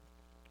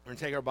We're going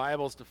to take our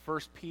Bibles to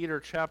 1 Peter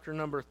chapter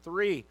number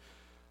 3.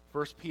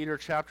 1 Peter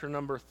chapter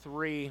number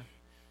 3.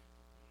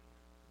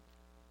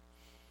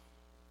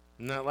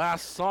 In that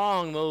last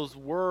song, those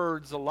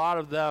words, a lot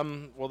of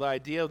them, well, the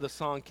idea of the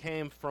song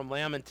came from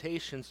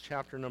Lamentations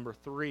chapter number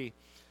 3.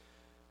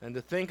 And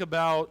to think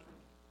about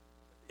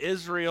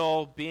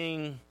Israel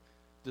being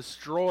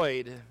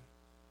destroyed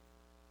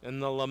and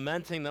the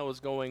lamenting that was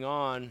going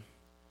on,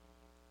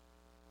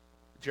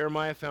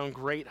 Jeremiah found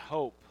great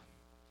hope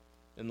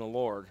in the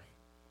Lord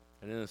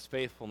and in his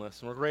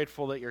faithfulness. And we're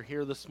grateful that you're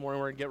here this morning.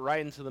 We're going to get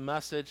right into the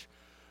message.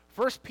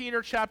 1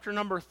 Peter chapter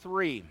number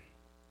 3.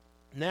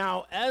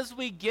 Now, as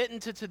we get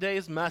into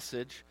today's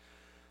message,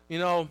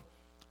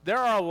 there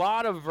are a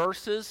lot of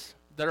verses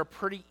that are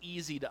pretty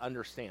easy to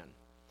understand.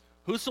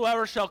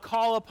 Whosoever shall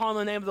call upon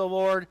the name of the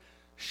Lord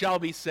shall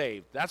be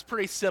saved. That's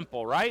pretty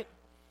simple, right?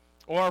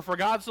 Or, for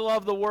God so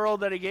loved the world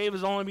that he gave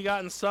his only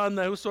begotten Son,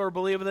 that whosoever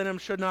believeth in him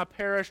should not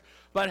perish,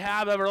 but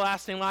have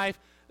everlasting life.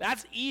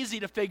 That's easy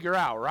to figure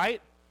out,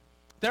 right?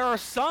 There are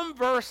some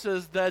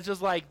verses that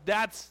just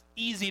that's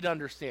easy to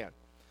understand.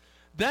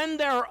 Then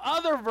there are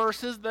other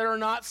verses that are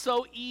not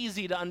so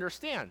easy to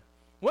understand.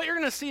 What you're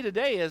going to see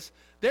today is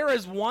there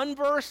is one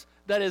verse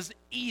that is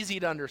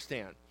easy to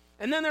understand.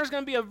 And then there's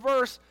going to be a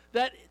verse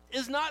that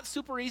is not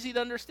super easy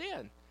to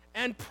understand.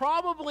 And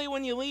probably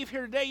when you leave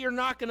here today, you're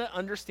not going to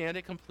understand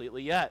it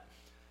completely yet.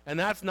 And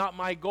that's not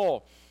my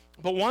goal.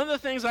 But one of the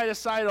things I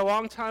decided a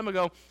long time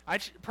ago,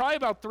 probably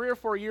about 3 or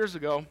 4 years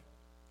ago,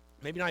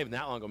 maybe not even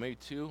that long ago, maybe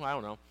 2, I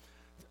don't know.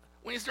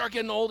 When you start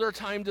getting older,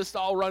 time just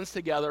all runs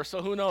together, so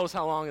who knows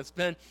how long it's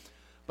been.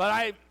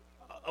 But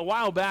a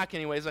while back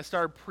anyways, I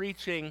started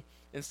preaching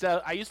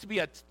instead. I used to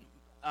be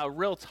a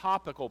real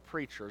topical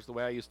preacher is the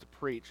way I used to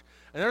preach.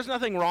 And there's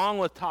nothing wrong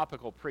with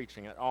topical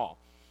preaching at all.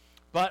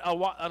 But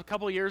a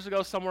couple of years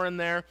ago, somewhere in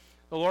there,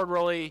 the Lord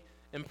really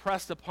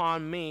impressed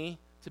upon me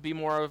to be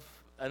more of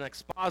an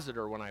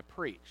expositor when I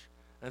preach.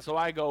 And so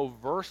I go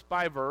verse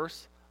by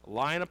verse,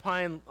 line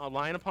upon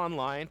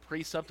line,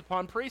 precept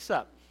upon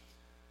precept.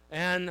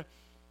 And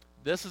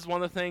this is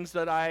one of the things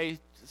that I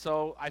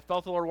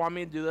felt the Lord wanted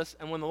me to do this.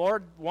 And when the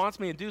Lord wants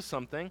me to do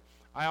something,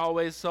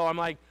 I'm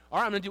like, all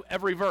right, I'm going to do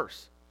every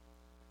verse.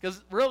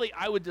 Because really,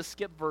 I would just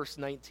skip verse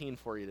 19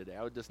 for you today.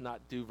 I would just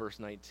not do verse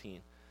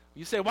 19.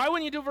 You say, why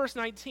wouldn't you do verse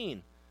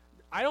 19?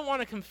 I don't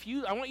want to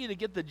confuse. I want you to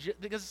get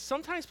because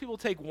sometimes people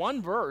take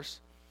one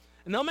verse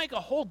and they'll make a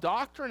whole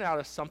doctrine out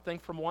of something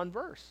from one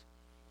verse.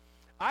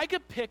 I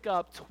could pick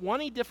up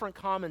 20 different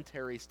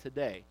commentaries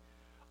today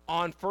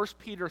on 1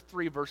 Peter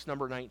 3, verse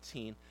number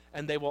 19,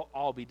 and they will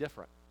all be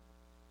different.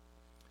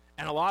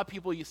 And a lot of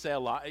people, you say,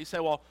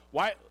 well,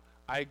 why?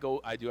 I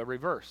do every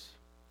verse.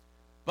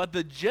 But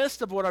the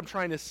gist of what I'm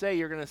trying to say,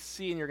 you're going to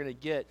see and you're going to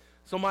get.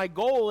 So my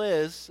goal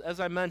is, as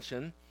I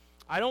mentioned,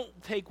 I don't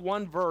take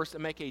one verse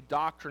and make a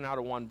doctrine out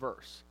of one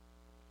verse.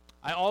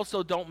 I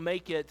also don't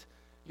make it,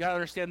 you got to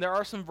understand, there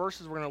are some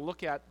verses we're going to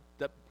look at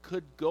that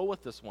could go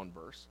with this one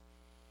verse.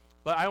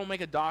 But I don't make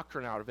a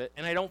doctrine out of it,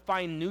 and I don't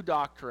find new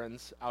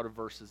doctrines out of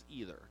verses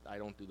either. I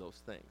don't do those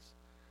things.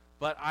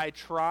 But I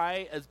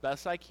try as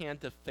best I can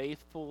to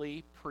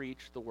faithfully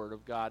preach the Word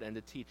of God and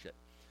to teach it.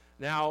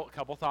 Now, a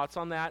couple thoughts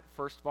on that.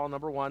 First of all,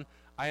 number one,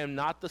 I am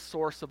not the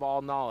source of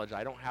all knowledge.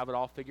 I don't have it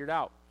all figured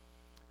out.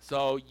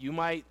 So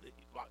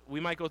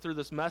we might go through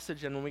this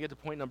message, and when we get to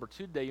point number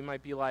 2 today, you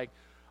might be like,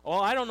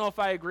 well, I don't know if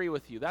I agree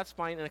with you. That's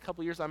fine. In a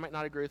couple of years, I might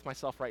not agree with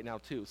myself right now,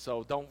 too.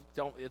 So don't.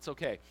 It's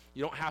okay.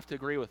 You don't have to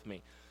agree with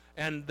me.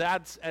 And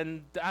that's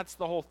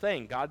the whole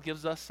thing. God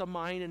gives us a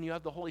mind, and you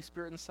have the Holy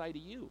Spirit inside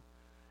of you.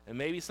 And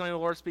maybe something the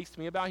Lord speaks to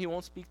me about, he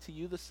won't speak to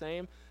you the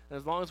same. And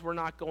as long as we're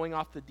not going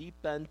off the deep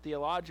end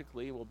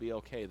theologically, we'll be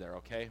okay there,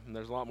 okay? And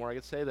there's a lot more I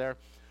could say there.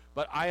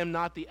 But I am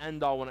not the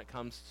end-all when it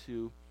comes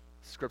to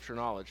Scripture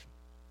knowledge.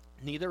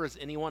 Neither is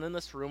anyone in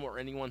this room or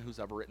anyone who's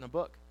ever written a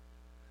book.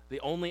 The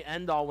only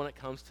end-all when it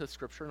comes to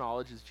Scripture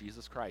knowledge is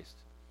Jesus Christ.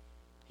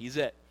 He's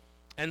it.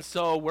 And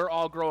so we're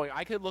all growing.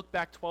 I could look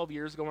back 12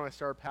 years ago when I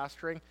started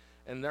pastoring,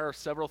 and there are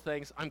several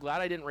things. I'm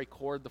glad I didn't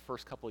record the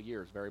first couple of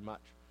years very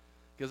much,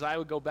 because I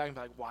would go back and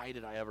be like, why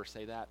did I ever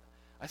say that?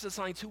 I said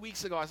something 2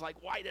 weeks ago. I was like,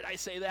 why did I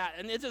say that?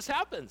 And it just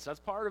happens.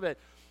 That's part of it.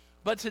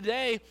 But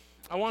today,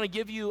 I want to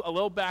give you a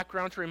little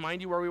background to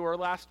remind you where we were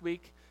last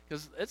week,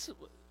 because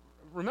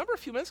remember a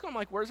few minutes ago, I'm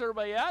like, where's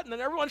everybody at? And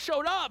then everyone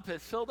showed up. It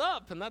filled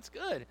up, and that's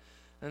good.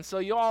 And so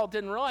you all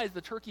didn't realize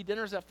the turkey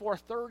dinner's at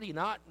 4:30,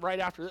 not right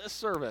after this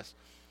service.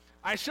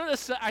 I shouldn't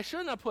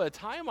have put a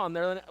time on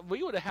there.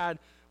 We'd have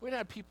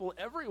had people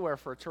everywhere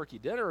for a turkey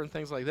dinner and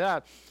things like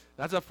that.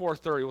 That's at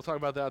 4:30. We'll talk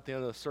about that at the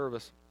end of the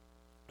service.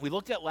 We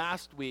looked at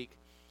last week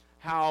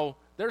how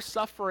there's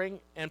suffering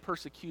and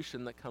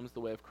persecution that comes the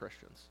way of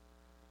Christians.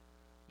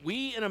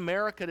 We in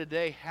America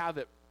today have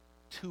it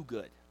too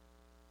good.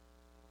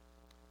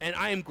 And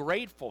I am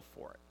grateful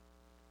for it.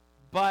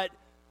 But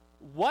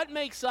what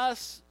makes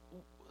us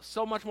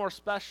so much more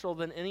special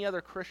than any other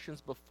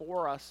Christians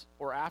before us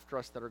or after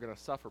us that are going to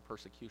suffer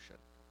persecution?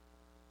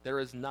 There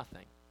is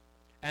nothing.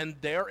 And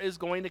there is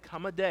going to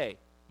come a day,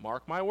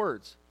 mark my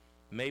words,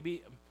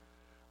 maybe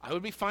I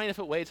would be fine if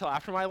it waited till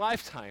after my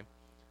lifetime.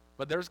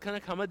 But there's going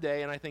to come a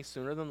day, and I think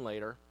sooner than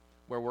later,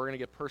 where we're going to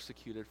get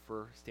persecuted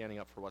for standing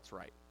up for what's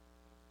right.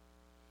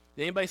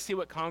 Did anybody see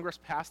what Congress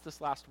passed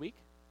this last week?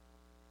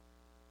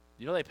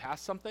 You know they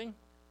passed something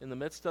in the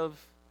midst of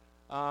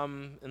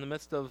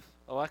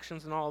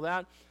elections and all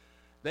that?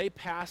 They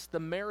passed the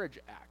Marriage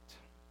Act.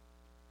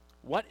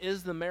 What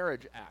is the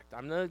Marriage Act?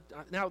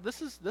 Now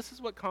this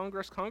is what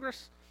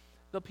Congress,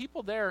 the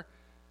people there,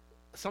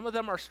 some of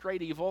them are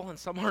straight evil and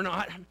some are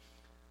not,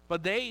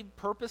 but they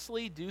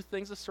purposely do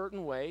things a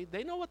certain way.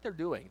 They know what they're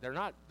doing. They're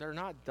not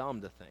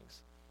dumb to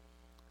things.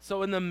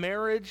 So in the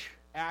Marriage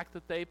Act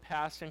that they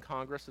passed in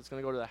Congress, it's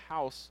going to go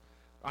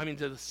to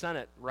to the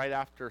Senate right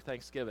after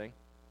Thanksgiving.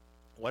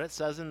 What it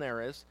says in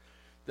there is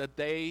that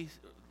they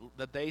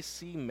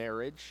see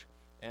marriage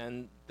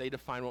and they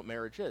define what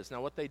marriage is.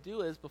 Now what they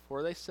do is,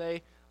 before they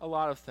say a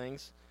lot of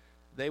things,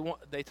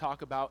 they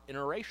talk about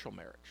interracial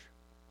marriage.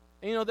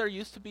 And there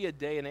used to be a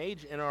day and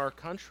age in our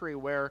country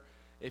where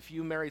if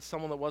you married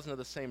someone that wasn't of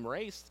the same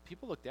race,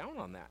 people looked down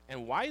on that.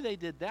 And why they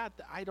did that,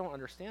 I don't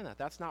understand that.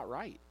 That's not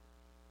right.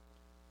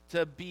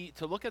 To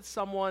look at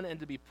someone and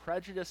to be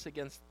prejudiced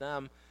against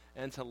them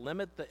and to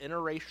limit the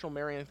interracial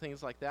marrying and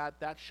things like that,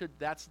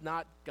 that's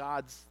not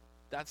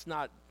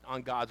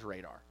on God's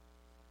radar.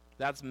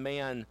 That's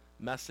man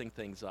messing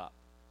things up.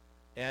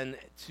 And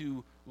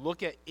to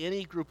look at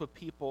any group of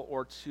people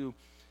or to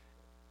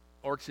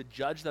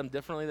judge them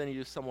differently than you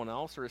do someone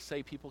else, or to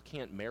say people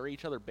can't marry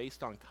each other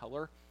based on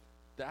color,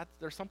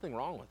 there's something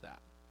wrong with that.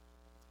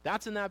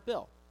 That's in that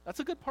bill. That's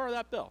a good part of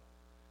that bill.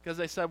 Because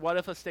they said, what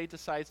if a state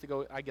decides to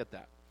go, I get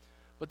that.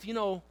 But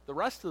the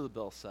rest of the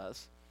bill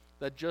says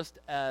that just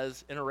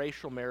as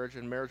interracial marriage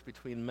and marriage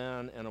between a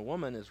man and a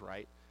woman is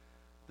right,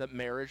 that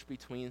marriage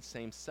between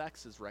same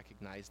sex is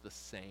recognized the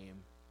same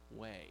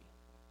way.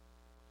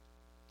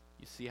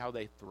 You see how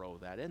they throw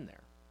that in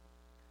there.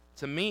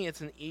 To me,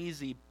 it's an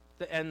easy,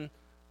 and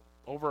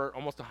over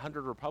almost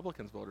 100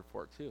 Republicans voted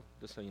for it too,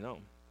 just so you know,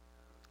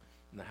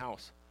 in the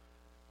House.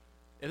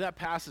 If that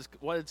passes,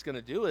 what it's going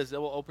to do is it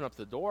will open up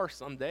the door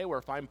someday where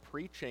if I'm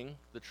preaching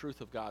the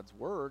truth of God's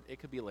word, it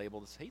could be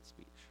labeled as hate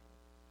speech.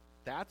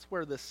 That's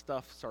where this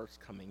stuff starts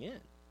coming in,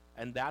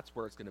 and that's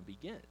where it's going to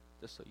begin,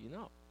 just so you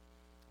know.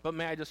 But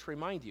may I just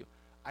remind you,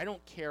 I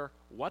don't care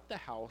what the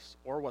House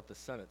or what the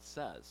Senate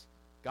says.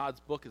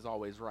 God's book is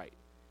always right.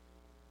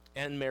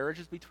 And marriage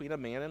is between a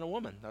man and a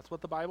woman. That's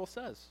what the Bible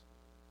says.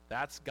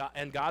 That's God,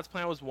 and God's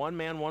plan was one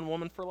man, one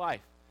woman for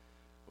life.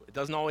 It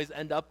doesn't always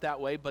end up that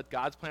way, but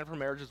God's plan for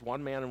marriage is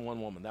one man and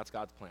one woman. That's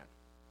God's plan.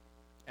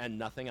 And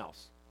nothing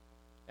else.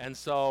 And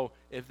so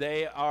if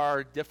they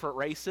are different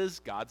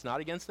races, God's not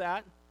against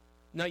that.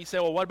 Now you say,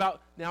 well, what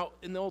about, now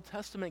in the Old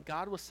Testament,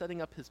 God was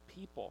setting up his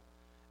people.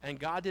 And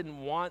God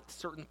didn't want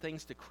certain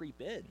things to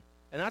creep in.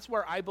 And that's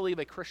where I believe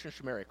a Christian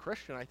should marry a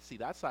Christian. I see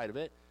that side of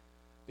it.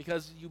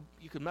 Because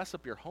you could mess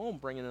up your home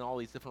bringing in all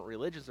these different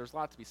religions. There's a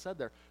lot to be said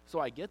there. So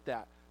I get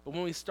that. But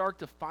when we start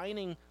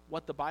defining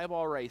what the Bible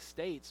already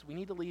states, we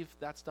need to leave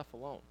that stuff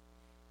alone.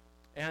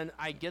 And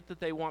I get that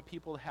they want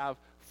people to have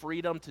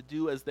freedom to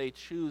do as they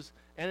choose.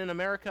 And in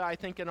America, I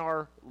think in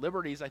our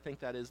liberties, I think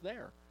that is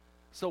there.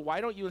 So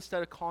why don't you,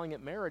 instead of calling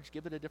it marriage,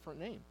 give it a different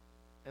name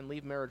and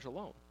leave marriage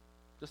alone?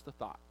 Just a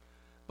thought.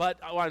 But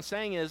what I'm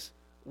saying is,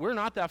 we're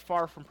not that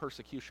far from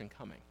persecution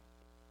coming.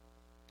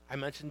 I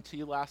mentioned to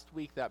you last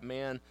week that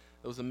man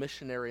that was a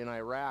missionary in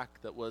Iraq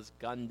that was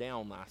gunned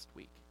down last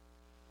week.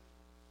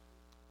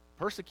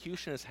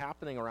 Persecution is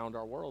happening around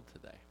our world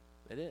today.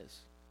 It is.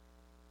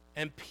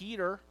 And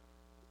Peter,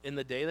 in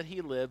the day that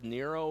he lived,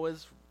 Nero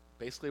is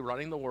basically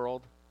running the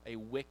world, a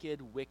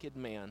wicked, wicked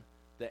man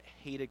that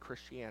hated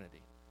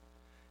Christianity.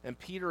 And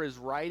Peter is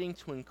writing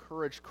to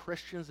encourage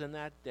Christians in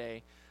that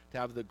day to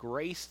have the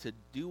grace to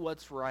do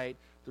what's right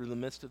through the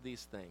midst of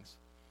these things.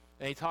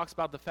 And he talks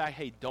about the fact,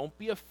 hey, don't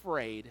be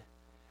afraid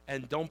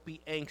and don't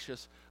be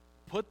anxious.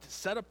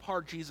 Set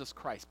apart Jesus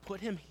Christ. Put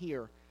him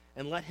here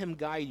and let him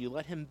guide you.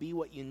 Let him be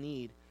what you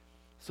need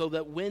so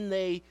that when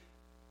they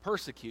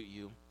persecute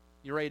you,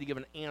 you're ready to give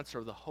an answer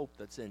of the hope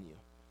that's in you.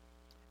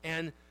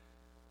 And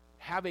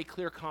have a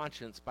clear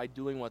conscience by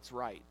doing what's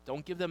right.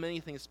 Don't give them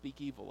anything to speak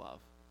evil of.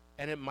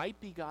 And it might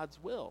be God's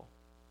will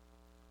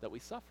that we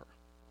suffer.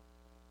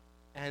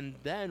 And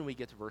then we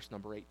get to verse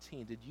number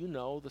 18. Did you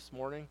know this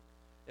morning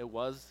it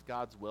was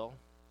God's will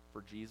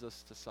for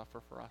Jesus to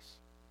suffer for us?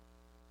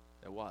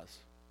 It was.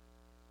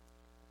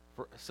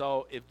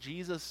 So if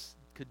Jesus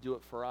could do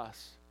it for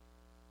us,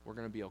 we're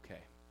going to be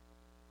okay.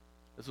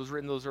 This was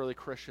written to those early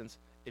Christians.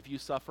 If you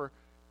suffer,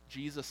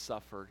 Jesus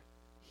suffered.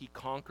 He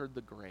conquered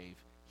the grave.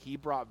 He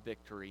brought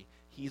victory.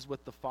 He's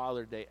with the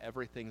Father today.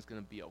 Everything's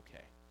going to be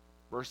okay.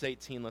 Verse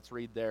 18, let's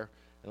read there,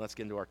 and let's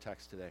get into our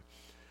text today.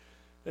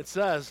 It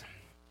says,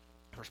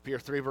 1 Peter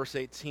 3, verse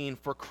 18,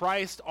 for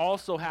Christ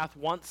also hath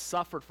once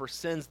suffered for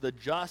sins, the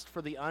just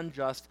for the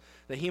unjust,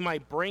 that he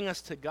might bring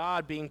us to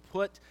God, being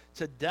put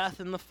to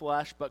death in the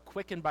flesh, but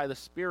quickened by the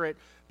Spirit,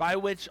 by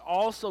which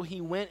also he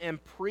went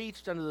and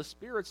preached unto the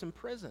spirits in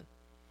prison,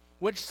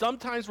 which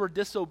sometimes were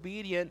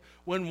disobedient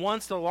when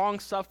once the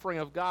long-suffering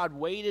of God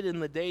waited in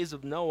the days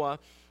of Noah,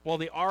 while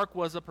the ark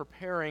was a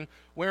preparing,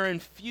 wherein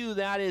few,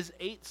 that is,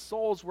 8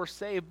 souls, were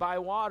saved by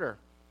water.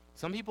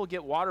 Some people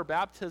get water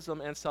baptism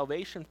and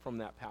salvation from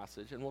that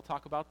passage, and we'll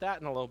talk about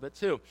that in a little bit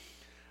too.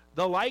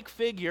 The like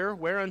figure,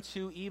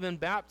 whereunto even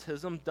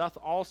baptism doth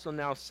also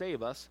now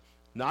save us,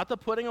 not the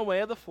putting away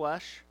of the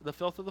flesh, the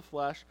filth of the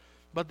flesh,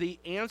 but the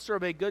answer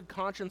of a good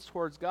conscience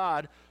towards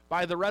God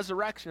by the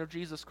resurrection of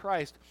Jesus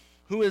Christ,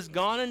 who is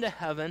gone into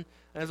heaven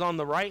and is on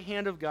the right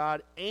hand of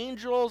God,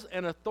 angels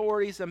and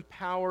authorities and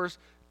powers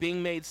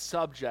being made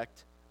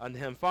subject unto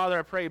him. Father,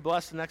 I pray you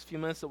bless the next few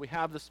minutes that we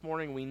have this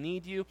morning. We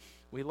need you.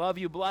 We love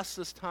you. Bless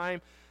this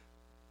time.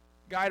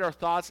 Guide our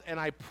thoughts. And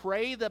I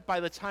pray that by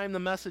the time the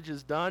message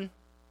is done,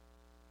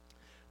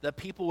 that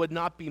people would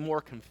not be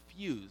more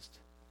confused,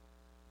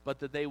 but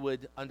that they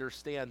would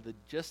understand the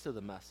gist of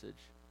the message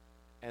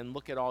and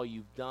look at all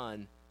you've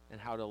done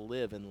and how to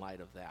live in light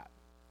of that.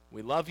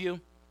 We love you.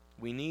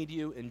 We need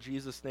you. In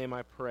Jesus' name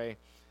I pray.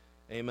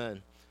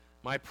 Amen.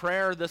 My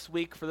prayer this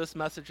week for this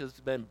message has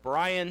been,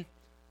 Brian,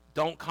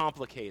 don't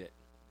complicate it.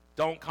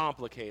 Don't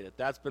complicate it.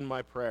 That's been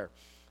my prayer.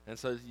 And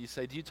so you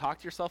say, do you talk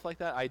to yourself like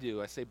that? I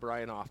do. I say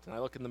Brian often. I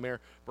look in the mirror,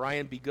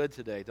 Brian, be good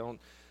today. Don't,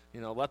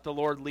 let the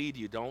Lord lead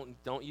you. Don't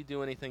you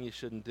do anything you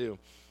shouldn't do.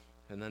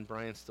 And then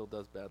Brian still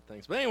does bad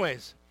things. But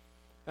anyways,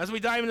 as we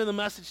dive into the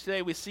message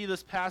today, we see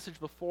this passage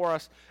before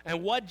us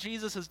and what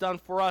Jesus has done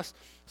for us.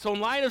 So in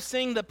light of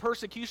seeing that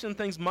persecution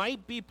things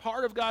might be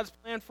part of God's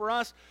plan for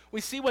us,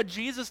 we see what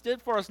Jesus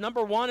did for us.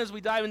 Number one, as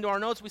we dive into our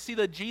notes, we see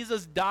that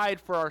Jesus died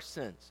for our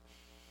sins.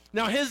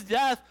 Now, his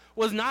death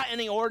was not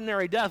any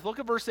ordinary death. Look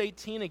at verse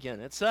 18 again.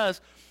 It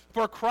says,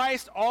 for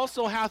Christ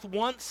also hath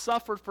once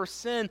suffered for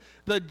sin,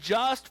 the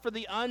just for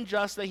the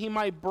unjust, that he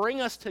might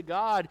bring us to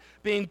God,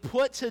 being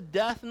put to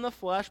death in the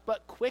flesh,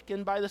 but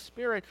quickened by the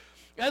Spirit.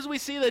 As we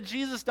see that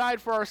Jesus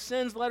died for our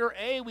sins, letter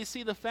A, we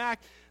see the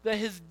fact that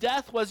his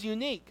death was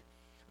unique.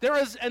 There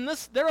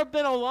have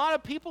been a lot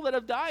of people that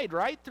have died,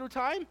 right, through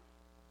time.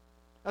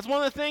 That's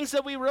one of the things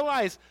that we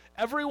realize.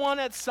 Everyone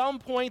at some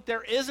point,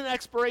 there is an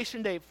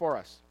expiration date for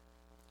us.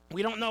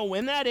 We don't know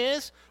when that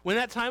is, when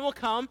that time will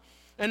come.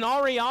 In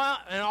all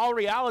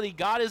reality,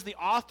 God is the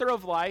author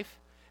of life,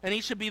 and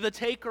he should be the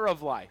taker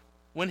of life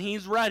when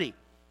he's ready.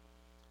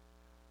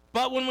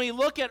 But when we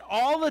look at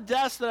all the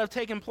deaths that have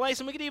taken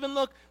place, and we could even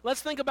look,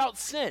 let's think about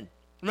sin.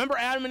 Remember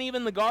Adam and Eve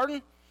in the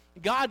garden?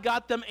 God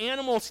got them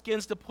animal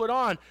skins to put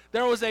on.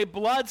 There was a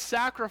blood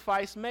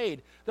sacrifice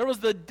made. There was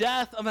the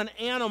death of an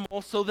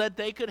animal so that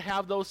they could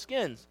have those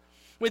skins.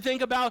 We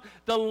think about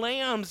the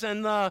lambs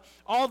and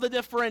all the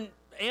different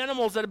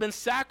animals that have been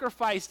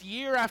sacrificed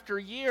year after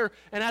year,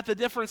 and at the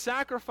different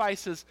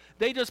sacrifices,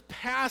 they just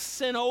pass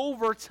sin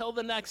over till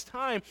the next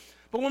time.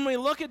 But when we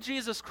look at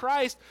Jesus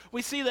Christ,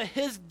 we see that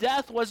his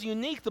death was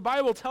unique. The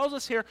Bible tells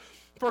us here,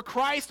 for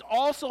Christ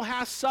also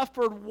hath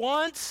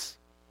once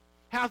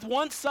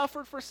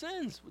suffered for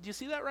sins. Do you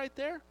see that right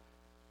there?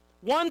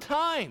 One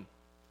time.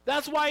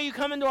 That's why you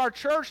come into our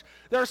church.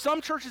 There are some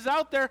churches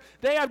out there,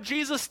 they have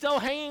Jesus still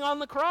hanging on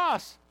the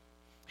cross.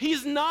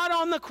 He's not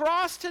on the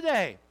cross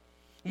today.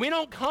 We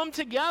don't come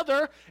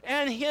together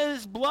and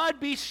his blood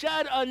be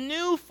shed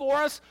anew for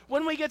us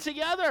when we get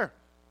together.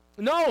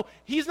 No,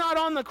 he's not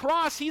on the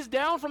cross. He's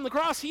down from the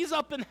cross. He's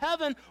up in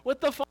heaven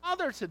with the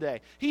Father today.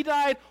 He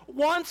died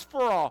once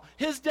for all.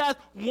 His death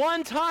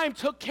one time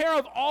took care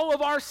of all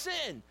of our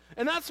sin.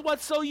 And that's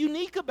what's so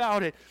unique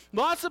about it.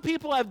 Lots of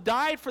people have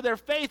died for their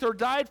faith or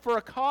died for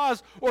a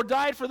cause or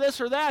died for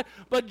this or that.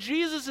 But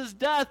Jesus'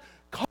 death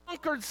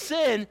conquered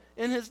sin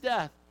in his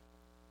death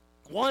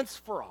once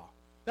for all.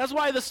 That's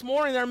why this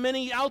morning there are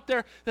many out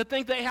there that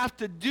think they have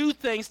to do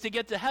things to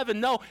get to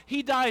heaven. No,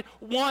 he died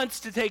once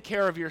to take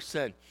care of your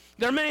sin.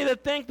 There are many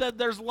that think that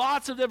there's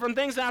lots of different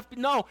things that have to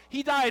be. No,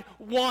 he died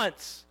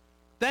once.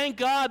 Thank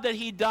God that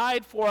he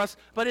died for us.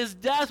 But his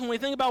death, when we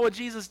think about what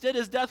Jesus did,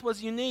 his death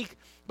was unique.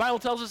 The Bible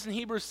tells us in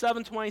Hebrews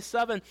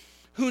 7:27,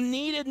 who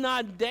needed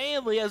not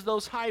daily as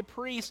those high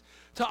priests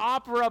to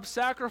offer up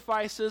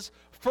sacrifices,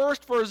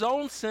 first for his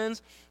own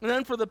sins and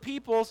then for the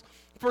people's.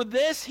 For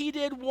this he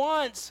did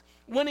once,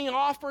 when he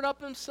offered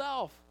up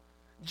himself.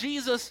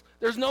 Jesus,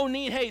 there's no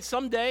need. Hey,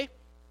 someday,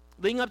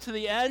 leading up to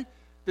the end,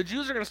 the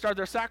Jews are going to start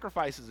their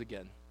sacrifices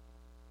again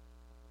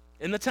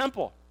in the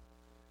temple.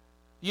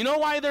 You know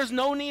why there's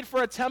no need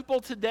for a temple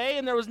today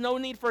and there was no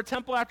need for a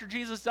temple after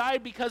Jesus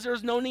died? Because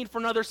there's no need for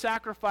another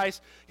sacrifice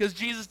because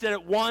Jesus did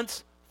it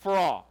once for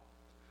all.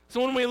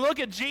 So when we look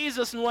at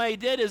Jesus and what he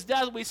did, his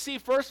death, we see,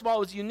 first of all, it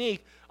was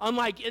unique,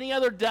 unlike any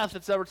other death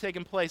that's ever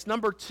taken place.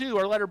 Number two,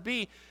 or letter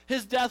B,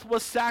 his death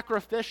was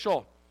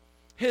sacrificial.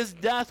 His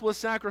death was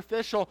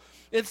sacrificial.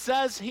 It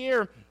says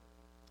here,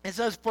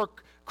 for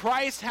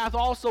Christ hath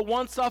also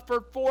once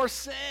suffered for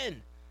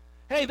sin.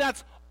 Hey,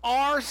 that's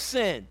our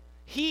sin.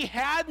 He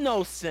had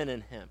no sin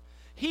in him.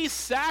 He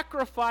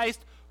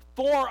sacrificed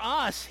for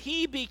us.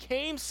 He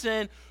became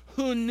sin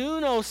who knew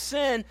no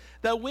sin,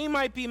 that we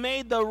might be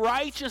made the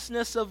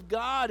righteousness of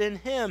God in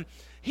him.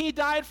 He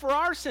died for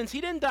our sins.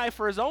 He didn't die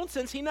for his own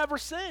sins. He never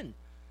sinned.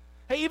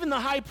 Hey, even the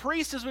high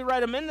priest, as we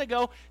read a minute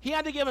ago, he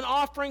had to give an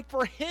offering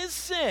for his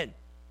sin.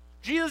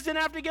 Jesus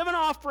didn't have to give an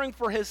offering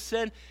for his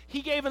sin.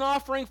 He gave an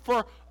offering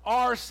for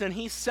our sin.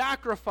 He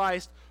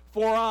sacrificed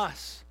for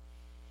us.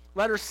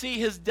 Letter C,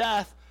 his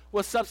death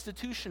was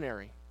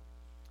substitutionary.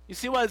 You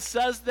see what it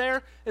says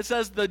there? It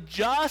says the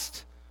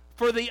just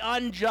for the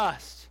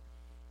unjust.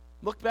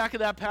 Look back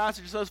at that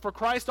passage. It says, for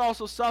Christ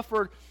also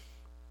suffered,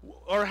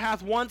 or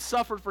hath once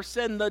suffered for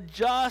sin, the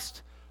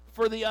just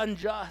for the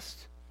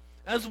unjust.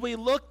 As we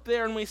look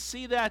there and we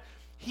see that,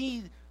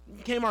 he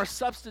became our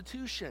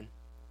substitution.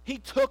 He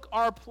took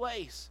our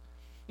place.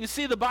 You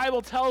see, the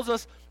Bible tells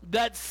us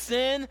that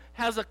sin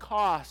has a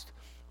cost.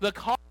 The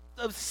cost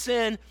of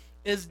sin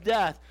is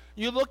death.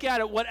 You look at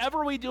it,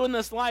 whatever we do in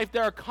this life,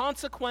 there are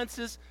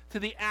consequences to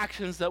the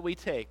actions that we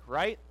take,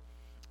 right?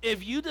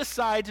 If you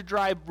decide to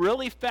drive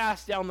really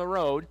fast down the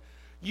road,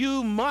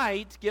 you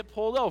might get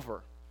pulled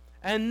over.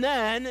 And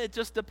then it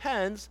just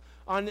depends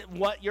on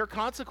what your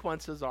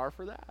consequences are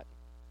for that.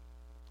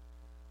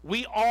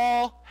 We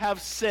all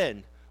have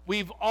sinned.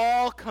 We've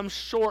all come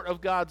short of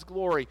God's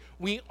glory.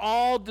 We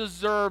all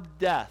deserve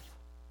death.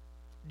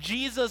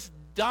 Jesus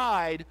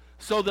died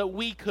so that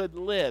we could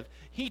live.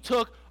 He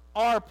took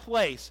our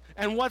place.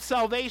 And what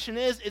salvation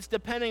is, it's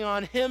depending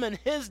on him and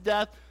his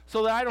death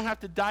so that I don't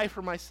have to die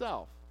for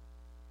myself.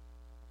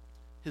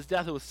 His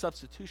death was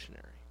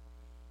substitutionary.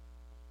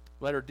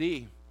 Letter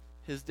D,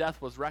 his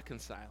death was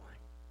reconciling.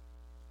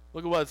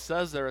 Look at what it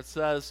says there. It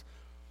says,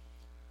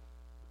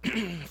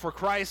 for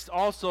Christ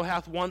also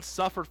hath once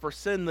suffered for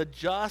sin, the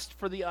just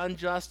for the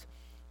unjust,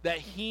 that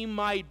he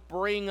might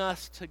bring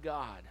us to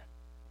God.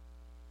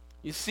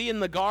 You see, in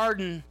the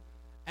garden,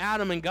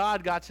 Adam and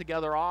God got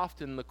together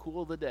often in the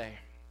cool of the day.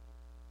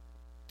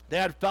 They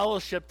had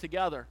fellowship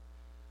together.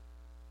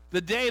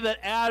 The day that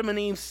Adam and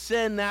Eve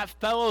sinned, that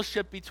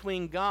fellowship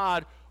between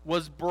God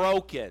was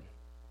broken.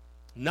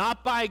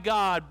 Not by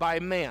God, by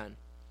man.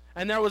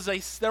 And there was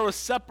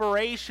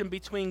separation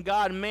between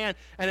God and man,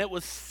 and it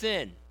was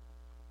sin.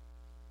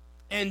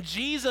 And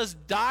Jesus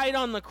died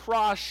on the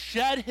cross,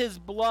 shed his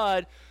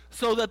blood,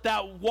 so that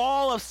that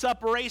wall of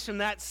separation,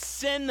 that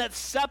sin that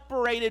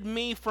separated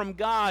me from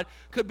God,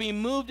 could be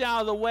moved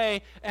out of the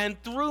way.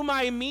 And through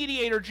my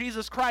mediator,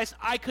 Jesus Christ,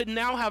 I could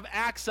now have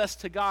access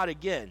to God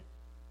again.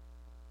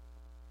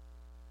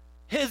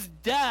 His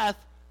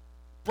death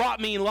brought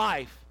me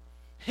life.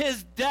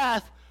 His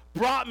death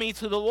brought me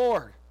to the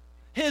Lord.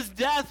 His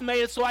death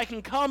made it so I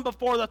can come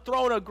before the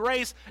throne of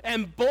grace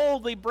and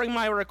boldly bring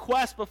my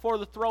request before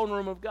the throne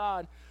room of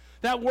God.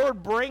 That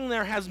word bring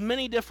there has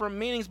many different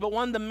meanings, but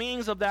one of the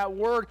meanings of that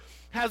word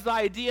has the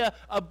idea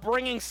of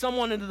bringing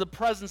someone into the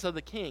presence of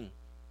the king.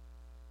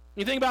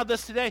 You think about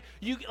this today.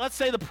 Let's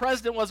say the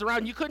president was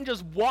around. You couldn't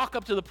just walk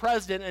up to the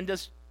president and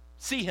just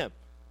see him.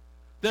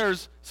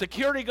 There's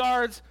security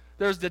guards.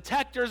 There's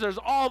detectors. There's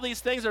all these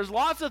things. There's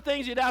lots of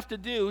things you'd have to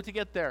do to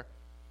get there.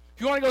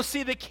 If you want to go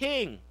see the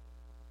king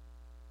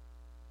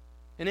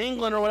in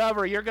England or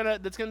whatever,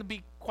 that's going to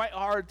be quite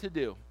hard to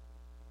do.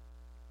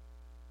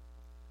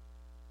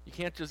 You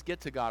can't just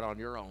get to God on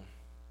your own.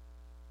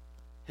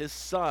 His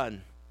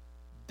son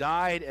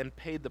died and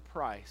paid the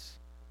price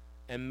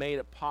and made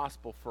it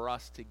possible for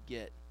us to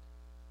get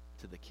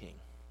to the king.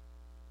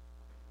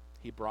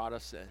 He brought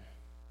us in.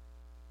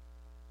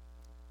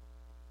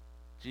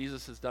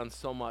 Jesus has done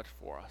so much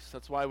for us.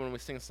 That's why when we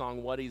sing a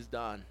song, What He's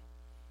Done,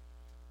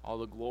 all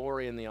the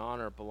glory and the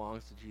honor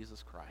belongs to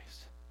Jesus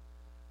Christ.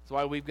 That's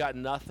why we've got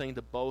nothing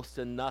to boast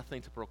in,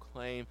 nothing to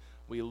proclaim.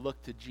 We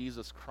look to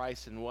Jesus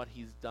Christ and what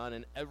He's done,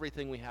 and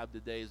everything we have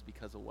today is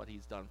because of what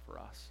He's done for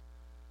us.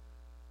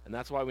 And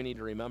that's why we need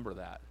to remember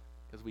that,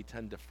 because we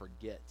tend to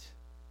forget.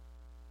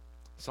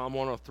 Psalm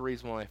 103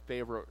 is one of my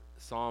favorite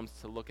psalms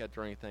to look at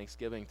during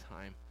Thanksgiving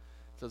time.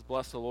 It says,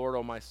 Bless the Lord,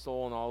 O my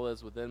soul, and all that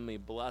is within me.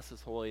 Bless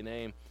His holy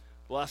name.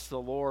 Bless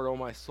the Lord, O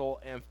my soul,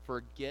 and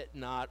forget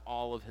not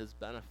all of His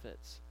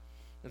benefits.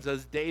 It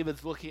says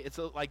David's looking, it's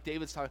like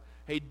David's talking,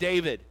 hey,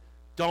 David,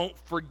 don't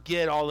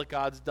forget all that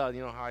God's done.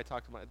 You know how I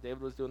talked about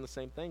David was doing the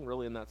same thing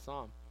really in that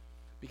psalm,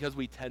 because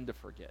we tend to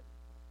forget.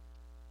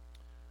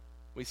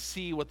 We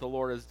see what the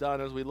Lord has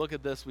done. As we look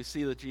at this, we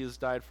see that Jesus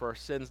died for our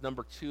sins.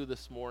 Number 2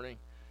 this morning,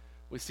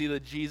 we see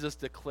that Jesus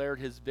declared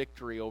His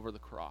victory over the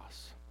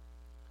cross.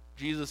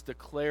 Jesus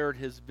declared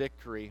His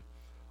victory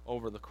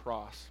over the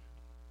cross.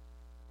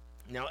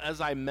 Now, as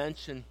I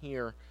mentioned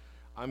here,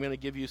 I'm going to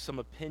give you some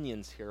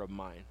opinions here of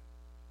mine,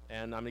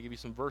 and I'm going to give you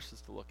some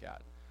verses to look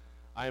at.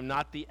 I am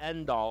not the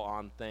end-all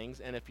on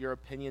things, and if your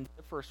opinion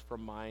differs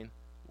from mine,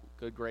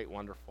 good, great,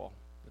 wonderful.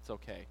 It's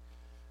okay.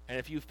 And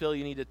if you feel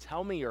you need to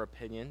tell me your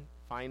opinion,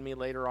 find me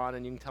later on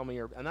and you can tell me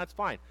and that's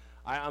fine.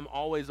 I'm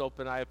always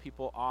open. I have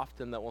people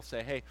often that will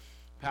say, hey,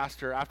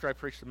 Pastor, after I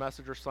preach the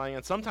message or something,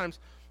 and sometimes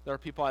there are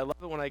people, I love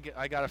it when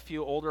I got a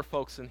few older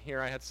folks in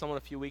here. I had someone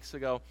a few weeks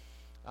ago,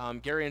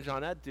 Gary and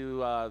Johnette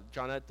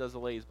Johnette does a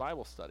ladies'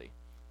 Bible study.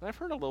 And I've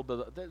heard a little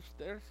bit,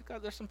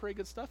 there's some pretty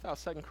good stuff out,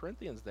 2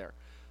 Corinthians there.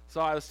 So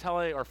I was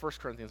telling, or 1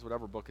 Corinthians,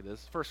 whatever book it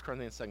is, 1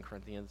 Corinthians, 2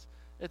 Corinthians,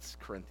 it's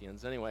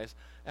Corinthians anyways.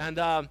 And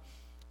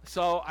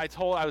So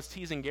I was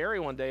teasing Gary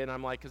one day, and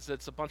I'm like, because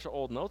it's a bunch of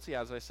old notes he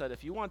has. I said,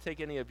 if you want to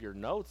take any of your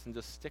notes and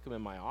just stick them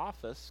in my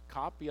office,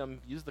 copy them,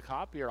 use the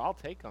copier, I'll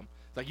take them.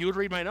 It's like, you would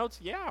read my notes?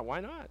 Yeah,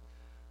 why not?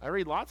 I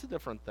read lots of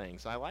different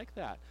things. I like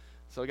that.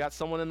 So I got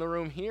someone in the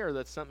room here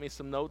that sent me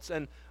some notes,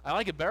 and I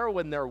like it better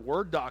when they're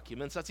Word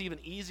documents. That's even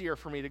easier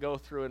for me to go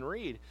through and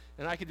read.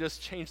 And I could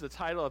just change the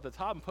title at the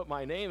top and put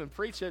my name and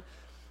preach it.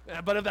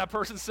 But if that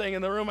person's staying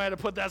in the room, I had to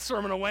put that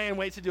sermon away and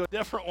wait to do a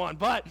different one.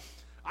 But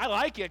I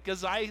like it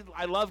because I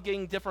love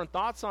getting different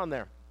thoughts on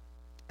there.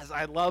 As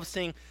I love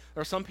seeing,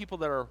 there are some people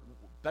that are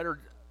better,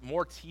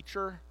 more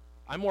teacher.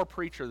 I'm more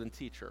preacher than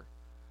teacher.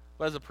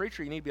 But as a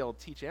preacher, you need to be able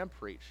to teach and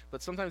preach.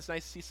 But sometimes it's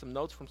nice to see some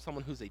notes from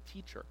someone who's a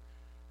teacher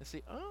and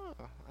see, oh,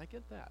 I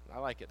get that. I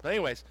like it. But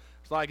anyways,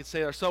 there's a lot I could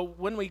say there. So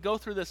when we go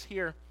through this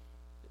here,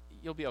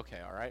 you'll be okay,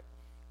 all right?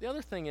 The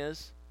other thing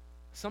is,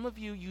 some of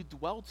you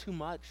dwell too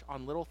much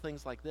on little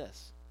things like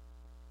this.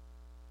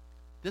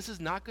 This is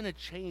not going to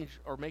change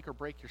or make or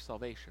break your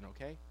salvation,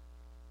 okay?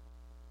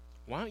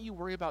 Why don't you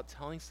worry about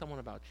telling someone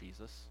about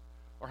Jesus?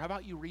 Or how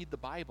about you read the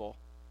Bible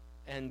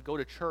and go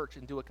to church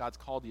and do what God's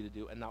called you to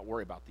do and not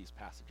worry about these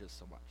passages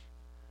so much?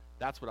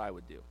 That's what I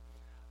would do.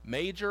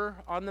 Major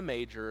on the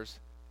majors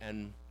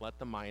and let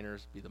the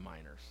minors be the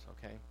minors,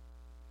 okay?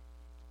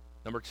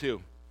 Number 2,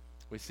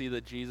 we see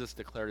that Jesus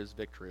declared his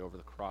victory over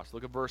the cross.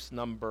 Look at verse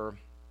number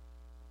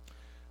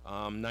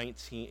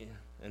 19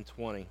 and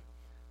 20. It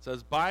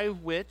says, by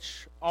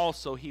which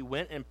also he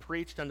went and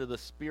preached unto the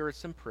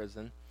spirits in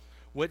prison,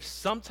 which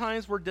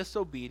sometimes were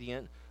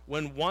disobedient,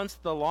 when once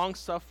the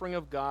long-suffering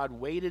of God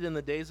waited in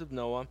the days of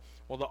Noah,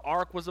 while the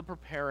ark was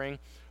a-preparing,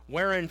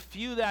 wherein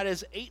few, that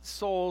is, 8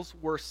 souls,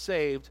 were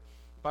saved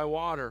by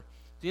water.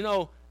 Do you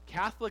know,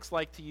 Catholics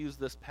like to use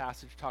this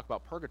passage to talk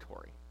about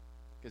purgatory,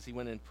 because he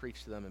went and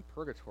preached to them in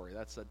purgatory.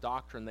 That's a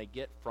doctrine they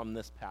get from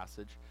this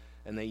passage,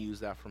 and they use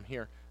that from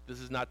here.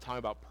 This is not talking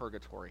about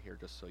purgatory here,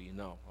 just so you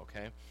know,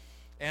 okay?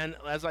 And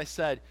as I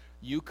said,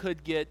 you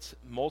could get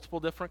multiple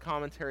different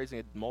commentaries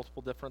and get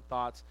multiple different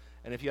thoughts.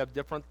 And if you have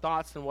different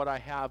thoughts than what I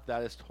have,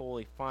 that is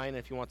totally fine. And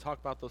if you want to talk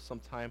about those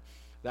sometime,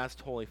 that's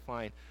totally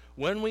fine.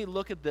 When we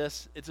look at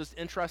this, it's just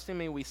interesting to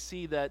me. We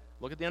see that,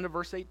 look at the end of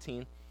verse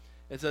 18.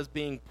 It says,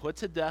 being put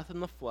to death in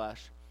the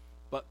flesh,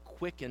 but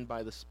quickened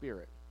by the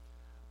Spirit,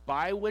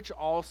 by which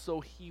also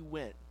he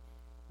went.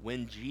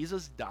 When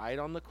Jesus died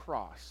on the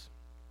cross,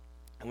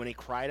 and when he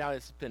cried out,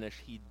 it's finished,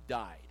 he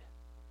died.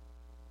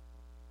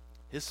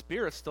 His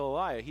spirit's still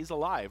alive. He's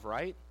alive,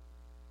 right?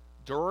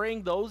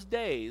 During those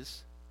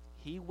days,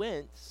 he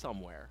went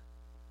somewhere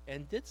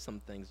and did some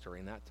things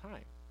during that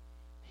time.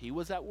 He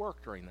was at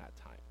work during that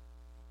time.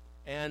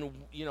 And,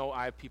 you know,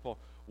 I have people,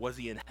 was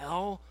he in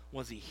hell?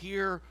 Was he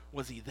here?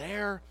 Was he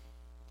there?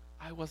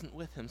 I wasn't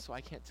with him, so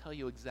I can't tell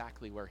you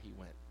exactly where he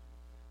went.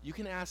 You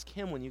can ask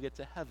him when you get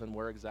to heaven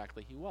where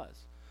exactly he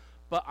was.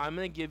 But I'm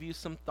going to give you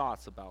some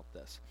thoughts about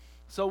this.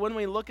 So when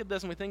we look at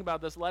this and we think about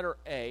this letter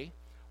A,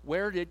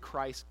 where did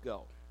Christ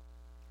go?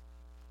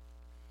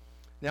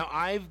 Now,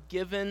 I've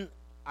given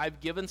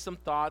some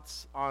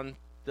thoughts on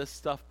this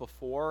stuff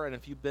before, and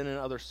if you've been in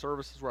other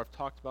services where I've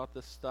talked about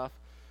this stuff,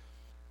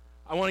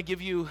 I want to give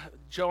you,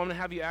 Joe, I'm going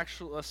to have you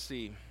actually, let's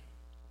see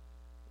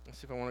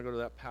if I want to go to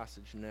that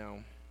passage now.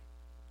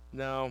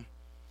 No,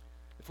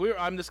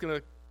 I'm just going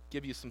to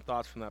give you some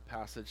thoughts from that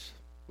passage.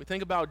 We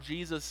think about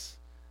Jesus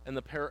and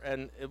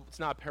and it's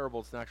not a parable,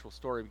 it's an actual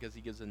story because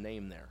he gives a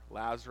name there,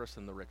 Lazarus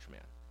and the rich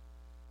man.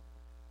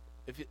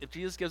 If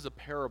Jesus gives a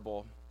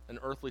parable, an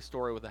earthly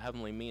story with a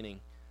heavenly meaning,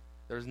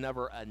 there's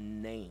never a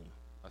name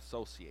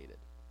associated.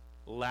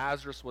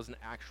 Lazarus was an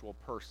actual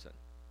person.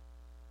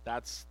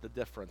 That's the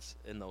difference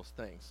in those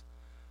things.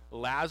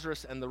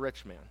 Lazarus and the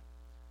rich man.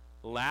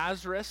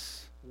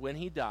 Lazarus, when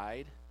he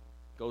died,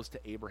 goes to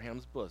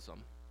Abraham's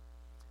bosom.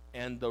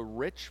 And the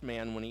rich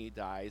man, when he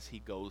dies, he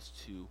goes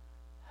to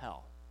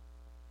hell.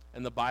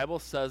 And the Bible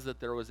says that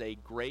there was a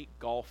great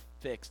gulf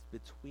fixed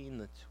between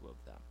the two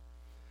of them.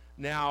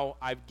 Now,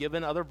 I've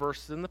given other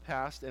verses in the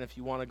past, and if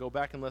you want to go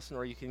back and listen,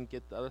 or you can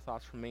get the other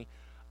thoughts from me,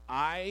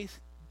 I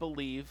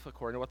believe,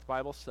 according to what the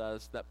Bible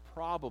says, that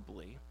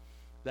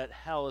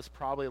hell is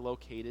probably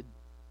located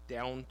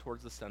down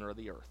towards the center of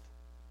the earth.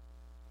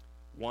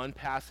 One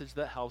passage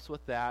that helps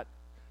with that,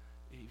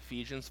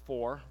 Ephesians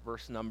 4,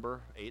 verse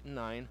number 8 and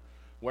 9,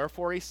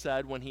 wherefore he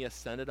said, when he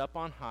ascended up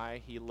on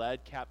high, he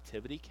led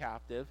captivity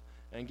captive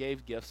and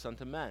gave gifts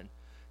unto men.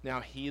 Now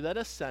he that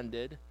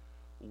ascended,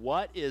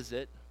 what is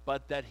it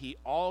but that he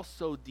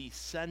also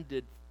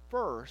descended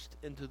first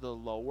into the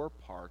lower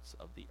parts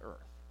of the earth?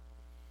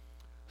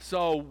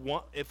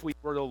 So if we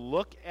were to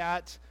look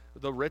at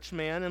the rich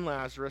man and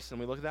Lazarus, and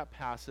we look at that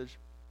passage,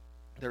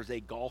 there's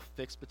a gulf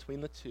fixed between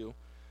the two.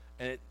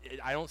 And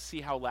I don't see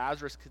how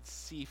Lazarus could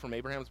see from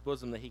Abraham's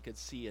bosom that he could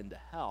see into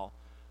hell,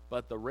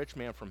 but the rich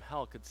man from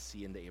hell could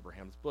see into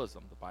Abraham's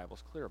bosom. The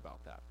Bible's clear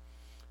about that.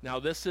 Now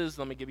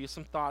let me give you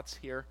some thoughts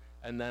here,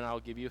 and then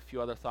I'll give you a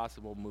few other thoughts,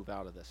 and we'll move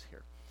out of this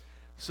here.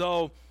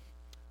 So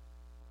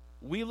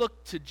we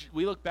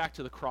look back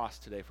to the cross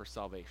today for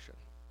salvation.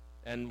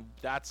 And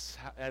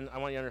I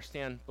want you to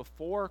understand,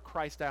 before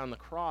Christ died on the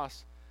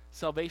cross,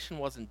 salvation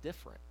wasn't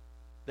different.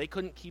 They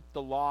couldn't keep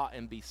the law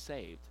and be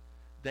saved.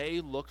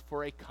 They looked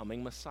for a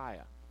coming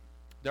Messiah.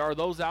 There are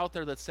those out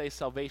there that say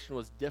salvation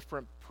was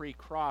different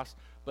pre-cross,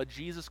 but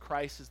Jesus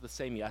Christ is the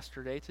same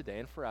yesterday, today,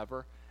 and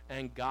forever,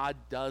 and God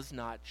does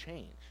not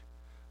change.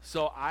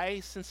 So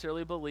I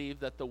sincerely believe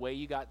that the way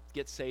you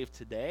get saved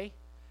today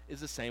is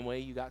the same way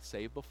you got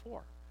saved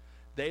before.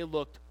 They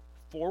looked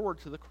forward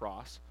to the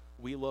cross.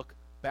 We look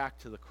back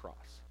to the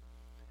cross.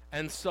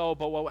 And so,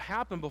 but what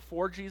happened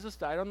before Jesus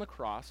died on the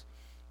cross,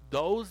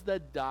 those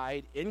that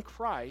died in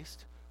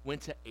Christ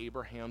went to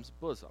Abraham's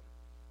bosom.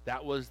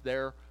 That was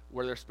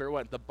where their spirit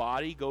went. The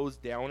body goes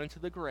down into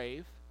the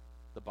grave.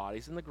 The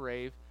body's in the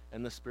grave,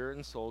 and the spirit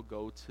and soul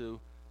go to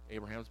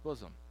Abraham's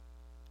bosom.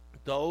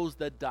 Those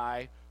that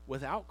die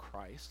without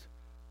Christ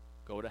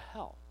go to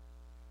hell.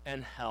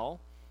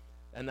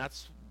 And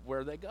that's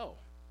where they go,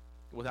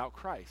 without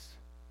Christ.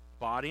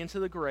 Body into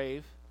the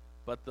grave,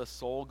 but the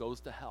soul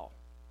goes to hell.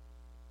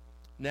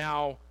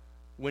 Now,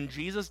 when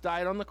Jesus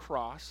died on the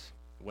cross,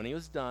 when he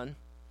was done,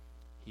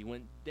 he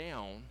went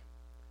down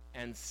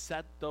and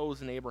set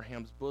those in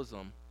Abraham's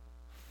bosom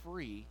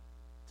free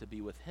to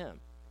be with him.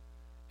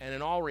 And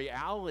in all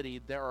reality,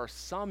 there are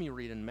some you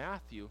read in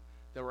Matthew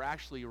that were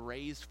actually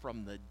raised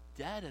from the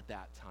dead at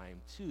that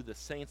time too, the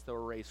saints that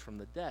were raised from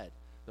the dead.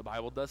 The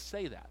Bible does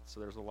say that. So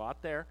there's a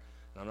lot there.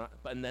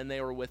 And then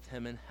they were with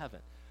him in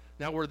heaven.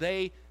 Now, were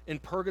they in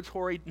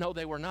purgatory? No,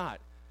 they were not.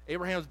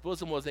 Abraham's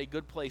bosom was a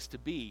good place to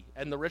be,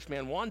 and the rich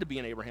man wanted to be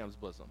in Abraham's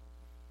bosom.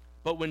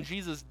 But when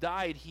Jesus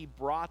died, he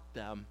brought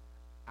them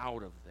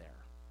out of there.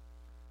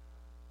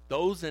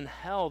 Those in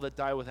hell that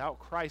die without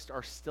Christ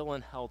are still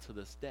in hell to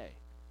this day.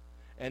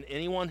 And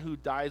anyone who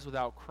dies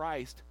without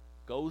Christ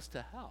goes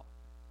to hell.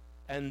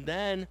 And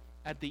then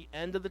at the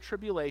end of the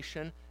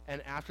tribulation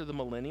and after the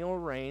millennial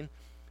reign,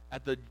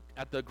 at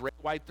the great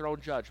white throne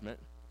judgment,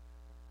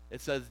 it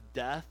says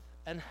death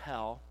and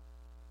hell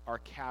are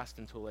cast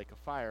into a lake of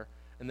fire,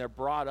 and they're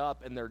brought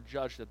up and they're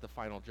judged at the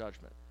final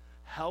judgment.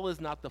 Hell is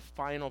not the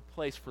final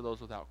place for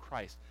those without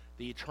Christ.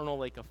 The eternal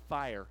lake of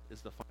fire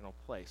is the final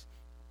place.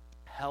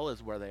 Hell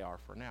is where they are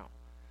for now.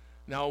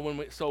 Now,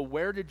 so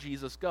where did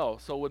Jesus go?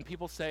 So when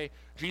people say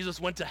Jesus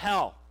went to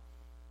hell,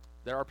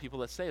 there are people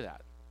that say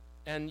that.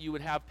 And you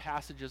would have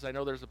passages. I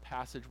know there's a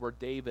passage where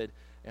David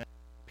and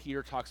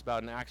Peter talks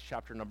about in Acts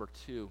chapter number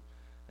 2. And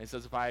he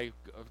says,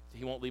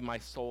 he won't leave my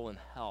soul in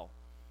hell.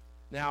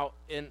 Now,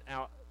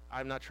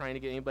 I'm not trying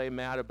to get anybody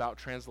mad about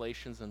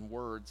translations and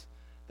words.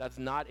 That's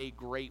not a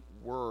great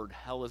word.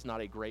 Hell is not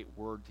a great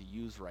word to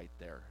use right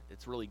there.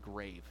 It's really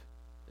grave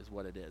is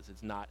what it is.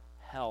 It's not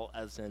hell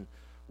as in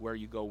where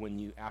you go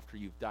after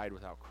you've died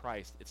without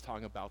Christ. It's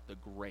talking about the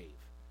grave.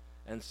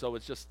 And so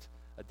it's just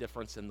a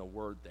difference in the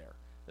word there.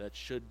 It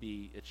should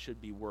be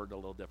worded a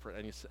little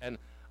different. And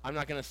I'm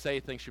not going to say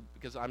things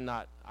because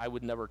I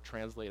would never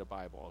translate a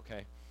Bible,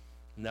 okay?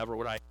 Never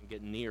would I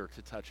get near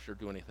to touch or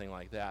do anything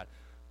like that.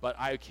 But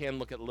I can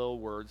look at little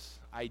words.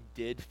 I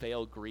did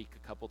fail Greek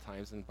a couple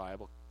times in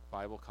Bible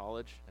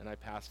college, and I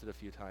passed it a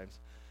few times.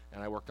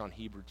 And I worked on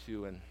Hebrew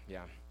too, and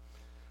yeah.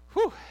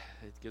 Whew,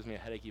 it gives me a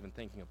headache even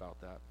thinking about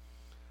that.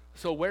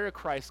 So where did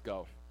Christ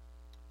go?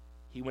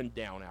 He went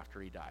down after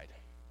he died.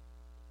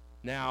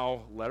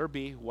 Now, letter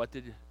B,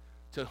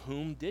 to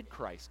whom did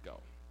Christ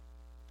go?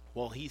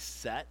 Well, he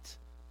set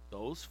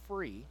those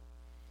free,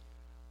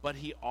 but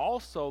he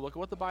also, look at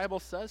what the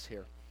Bible says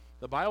here.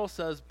 The Bible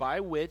says, by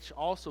which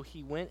also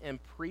he went and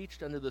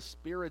preached unto the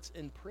spirits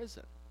in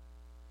prison.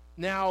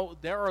 Now,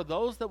 there are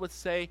those that would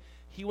say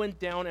he went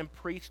down and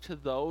preached to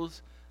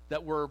those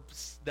that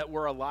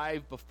were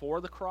alive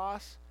before the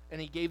cross, and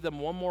he gave them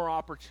one more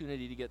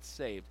opportunity to get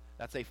saved.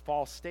 That's a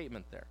false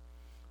statement there.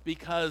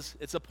 Because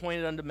it's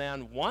appointed unto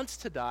man once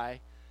to die,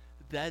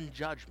 then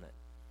judgment.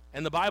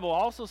 And the Bible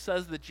also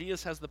says that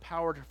Jesus has the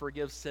power to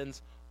forgive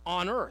sins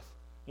on earth.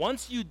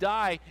 Once you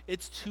die,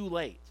 it's too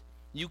late.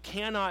 You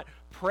cannot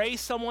pray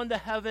someone to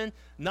heaven.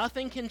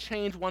 Nothing can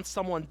change once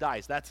someone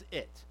dies. That's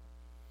it.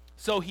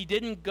 So he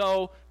didn't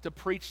go to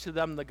preach to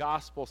them the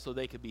gospel so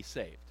they could be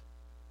saved.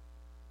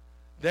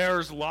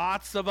 There's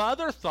lots of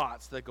other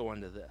thoughts that go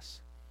into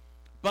this.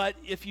 But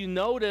if you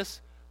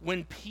notice,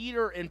 when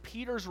in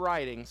Peter's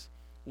writings,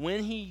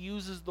 when he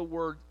uses the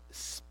word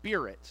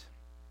spirit,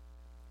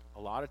 a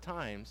lot of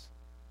times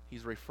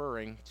he's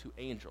referring to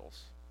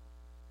angels.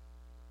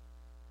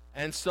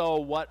 And so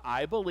what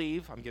I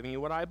believe, I'm giving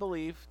you what I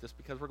believe, just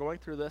because we're going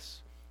through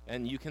this,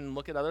 and you can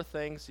look at other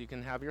things, you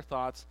can have your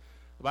thoughts.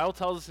 The Bible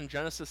tells us in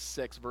Genesis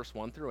 6, verse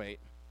 1 through 8,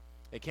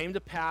 it came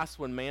to pass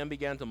when man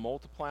began to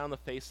multiply on the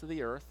face of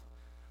the earth,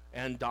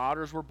 and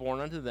daughters were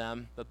born unto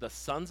them, that the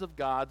sons of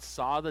God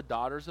saw the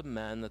daughters of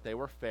men, that they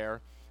were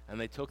fair, and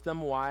they took them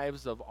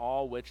wives of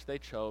all which they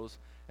chose.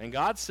 And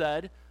God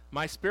said,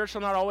 my spirit shall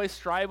not always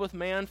strive with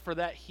man, for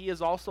that he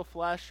is also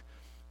flesh.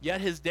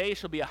 Yet his days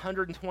shall be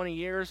 120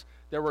 years.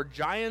 There were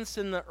giants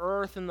in the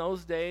earth in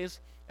those days,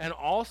 and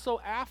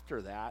also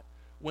after that,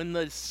 when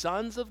the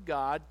sons of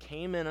God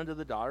came in unto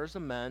the daughters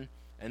of men,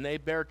 and they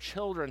bare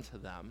children to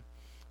them.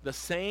 The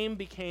same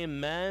became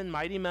men,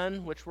 mighty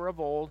men, which were of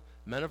old,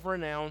 men of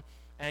renown.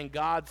 And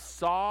God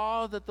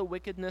saw that the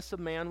wickedness of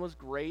man was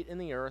great in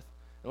the earth.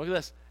 And look at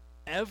this.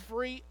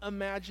 Every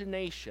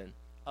imagination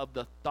of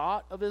the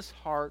thought of his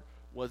heart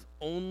was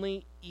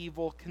only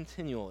evil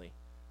continually.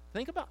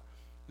 Think about,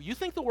 you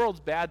think the world's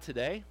bad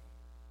today?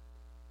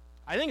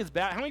 I think it's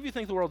bad. How many of you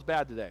think the world's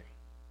bad today?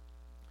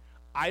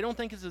 I don't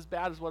think it's as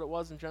bad as what it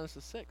was in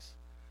Genesis 6.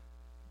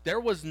 There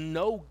was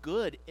no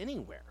good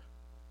anywhere.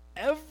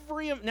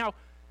 Now,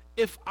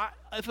 if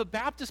a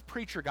Baptist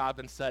preacher got up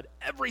and said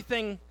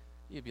everything,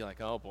 you'd be like,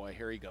 oh boy,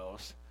 here he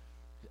goes.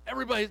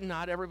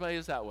 Not everybody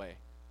is that way.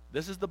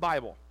 This is the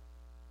Bible.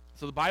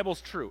 So the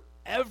Bible's true.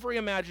 Every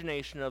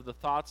imagination of the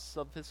thoughts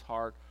of his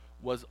heart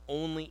was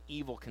only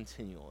evil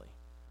continually.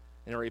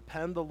 And it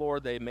repented the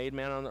Lord, they made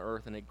man on the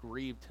earth, and it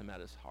grieved him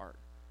at his heart.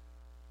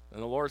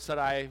 And the Lord said,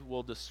 I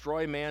will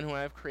destroy man whom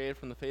I have created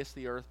from the face of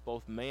the earth,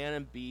 both man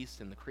and beast,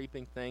 and the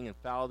creeping thing, and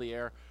fowl of the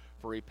air.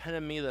 For repent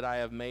of me that I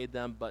have made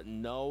them. But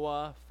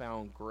Noah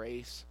found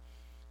grace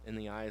in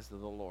the eyes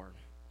of the Lord.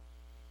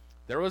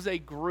 There was a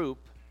group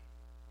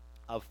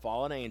of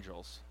fallen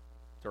angels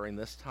during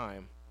this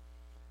time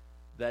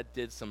that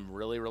did some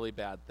really, really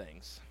bad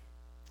things.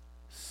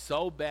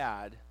 So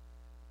bad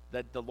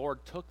that the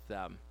Lord took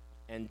them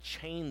and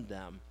chained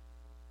them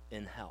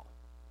in hell.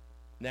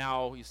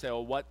 Now, you say,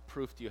 well, what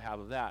proof do you have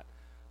of that?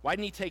 Why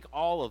didn't he take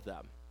all of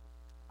them?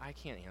 I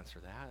can't answer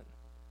that.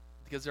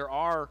 Because do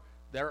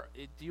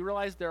you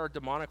realize there are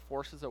demonic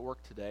forces at work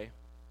today?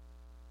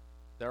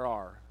 There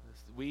are.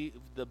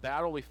 The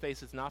battle we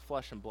face is not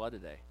flesh and blood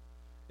today.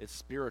 It's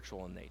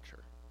spiritual in nature.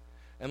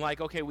 And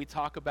we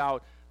talk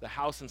about the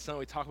House and Senate,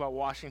 we talk about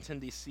Washington,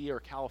 D.C. or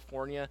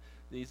California,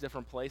 these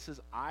different places.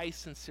 I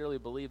sincerely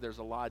believe there's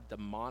a lot of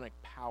demonic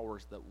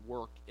powers that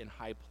work in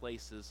high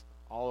places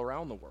all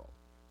around the world.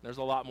 There's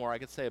a lot more I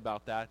could say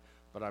about that,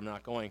 but I'm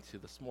not going to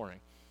this morning.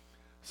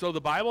 So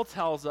the Bible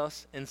tells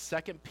us in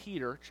 2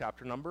 Peter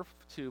chapter number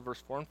 2,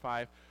 verse 4 and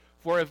 5,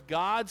 for if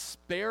God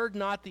spared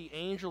not the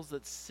angels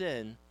that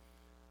sin,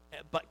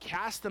 but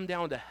cast them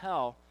down to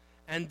hell,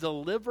 and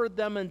delivered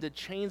them into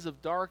chains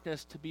of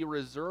darkness to be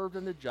reserved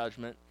unto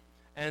judgment,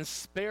 and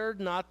spared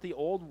not the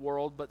old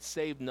world, but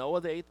saved Noah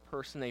the eighth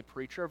person, a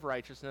preacher of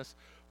righteousness,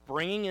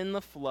 bringing in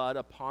the flood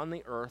upon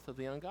the earth of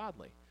the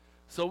ungodly.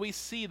 So we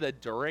see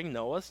that during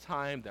Noah's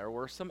time, there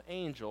were some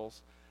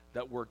angels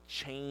that were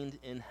chained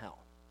in hell.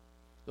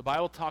 The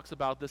Bible talks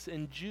about this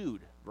in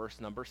Jude, verse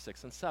number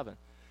 6 and 7.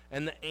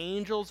 And the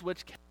angels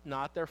which kept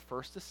not their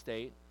first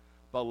estate,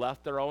 but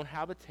left their own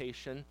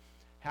habitation,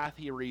 hath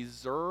he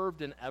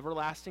reserved in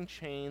everlasting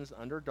chains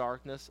under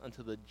darkness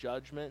unto the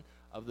judgment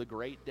of the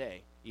great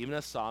day, even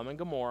as Sodom and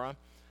Gomorrah,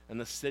 and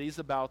the cities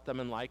about them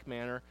in like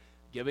manner,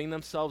 giving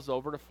themselves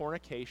over to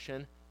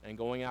fornication, and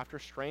going after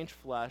strange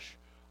flesh,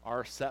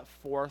 are set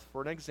forth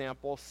for an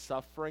example,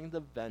 suffering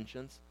the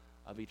vengeance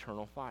of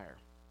eternal fire.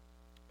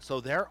 So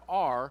there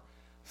are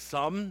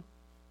some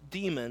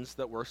demons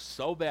that were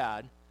so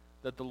bad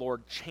that the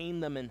Lord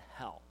chained them in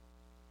hell.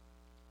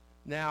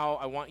 Now,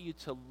 I want you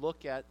to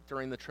look at,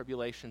 during the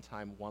tribulation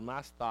time, one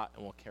last thought,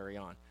 and we'll carry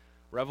on.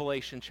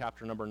 Revelation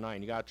chapter number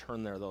 9. You got to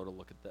turn there, though, to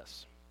look at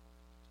this.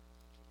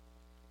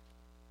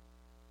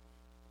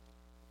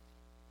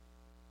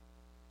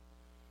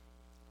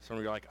 Some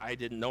of you are like, I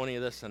didn't know any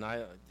of this, and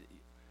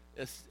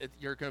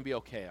you're going to be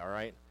okay, all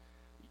right?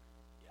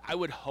 I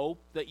would hope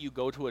that you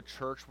go to a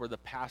church where the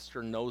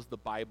pastor knows the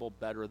Bible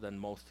better than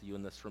most of you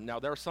in this room. Now,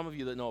 there are some of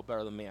you that know it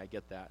better than me. I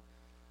get that.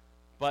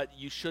 But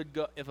you should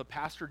go, if a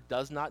pastor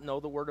does not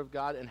know the Word of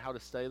God and how to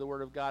study the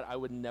Word of God, I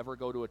would never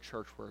go to a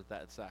church where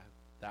that's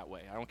that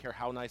way. I don't care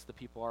how nice the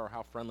people are or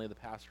how friendly the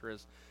pastor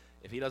is.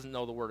 If he doesn't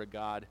know the Word of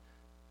God,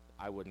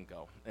 I wouldn't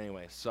go.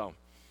 Anyway, so,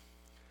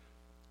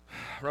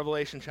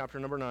 Revelation chapter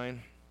number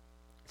 9.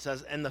 It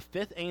says, and the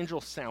fifth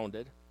angel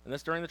sounded, and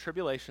this during the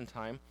tribulation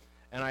time,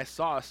 and I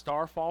saw a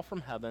star fall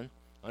from heaven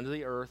unto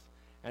the earth,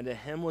 and to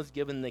him was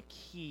given the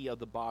key of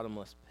the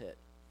bottomless pit.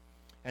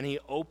 And he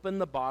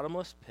opened the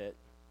bottomless pit,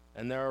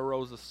 and there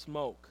arose a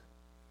smoke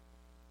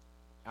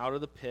out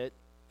of the pit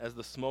as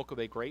the smoke of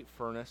a great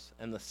furnace,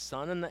 and the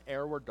sun and the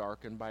air were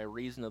darkened by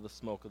reason of the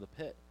smoke of the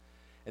pit.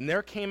 And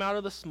there came out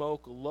of the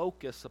smoke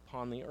locusts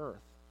upon the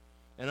earth.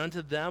 And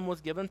unto them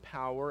was given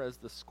power, as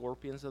the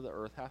scorpions of the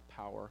earth hath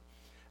power.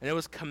 And it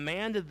was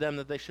commanded them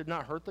that they should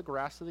not hurt the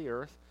grass of the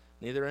earth,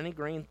 neither any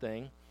green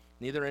thing,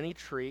 neither any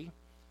tree.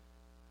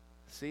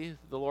 See,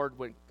 the Lord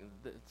went,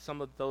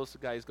 some of those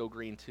guys go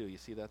green too. You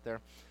see that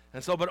there?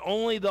 And so, but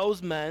only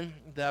those men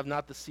that have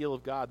not the seal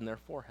of God in their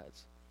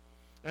foreheads.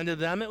 And to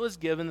them it was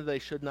given that they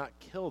should not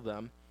kill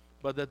them,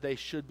 but that they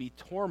should be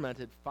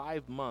tormented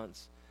 5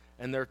 months.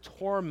 And their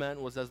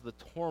torment was as the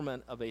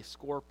torment of a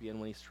scorpion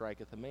when he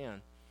striketh a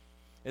man.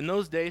 In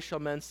those days shall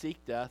men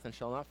seek death, and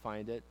shall not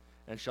find it,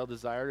 and shall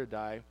desire to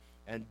die,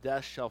 and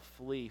death shall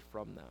flee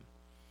from them.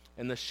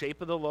 And the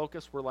shape of the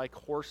locusts were like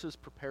horses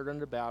prepared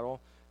unto battle,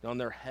 and on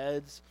their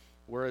heads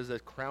were as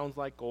crowns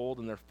like gold,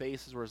 and their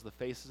faces were as the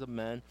faces of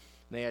men. And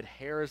they had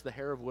hair as the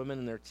hair of women,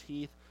 and their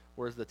teeth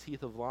were as the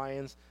teeth of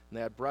lions, and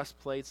they had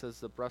breastplates as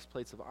the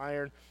breastplates of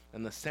iron,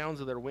 and the sounds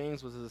of their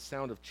wings was as the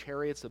sound of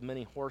chariots of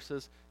many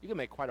horses. You can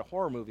make quite a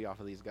horror movie off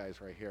of these guys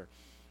right here.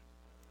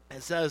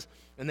 It says,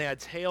 and they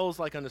had tails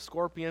like unto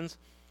scorpions,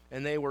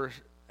 and there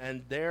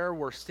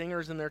were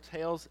stingers in their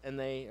tails, and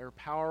their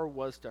power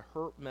was to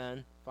hurt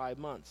men 5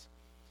 months.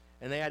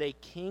 And they had a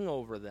king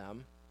over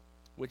them,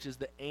 which is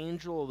the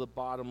angel of the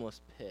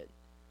bottomless pit,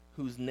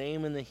 whose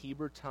name in the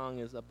Hebrew tongue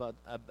is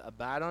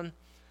Abaddon,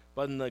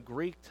 but in the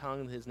Greek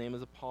tongue his name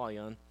is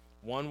Apollyon.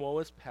 One woe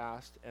is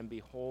past, and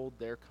behold,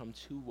 there come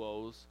 2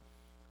 woes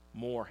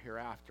more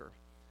hereafter.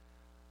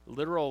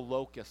 Literal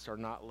locusts are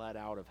not let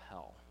out of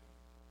hell.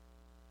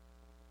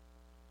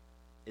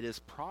 It is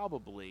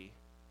probably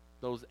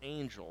those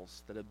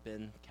angels that have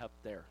been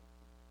kept there.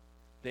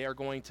 They are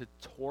going to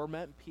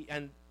torment people,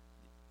 and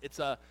it's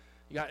a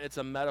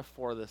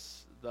metaphor,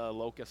 the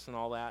locusts and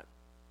all that,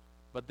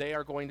 but they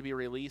are going to be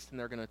released, and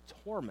they're going to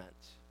torment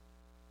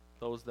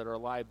those that are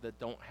alive that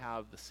don't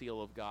have the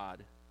seal of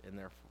God in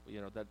their,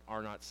 that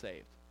are not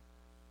saved.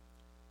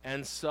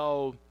 And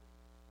so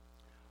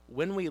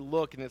when we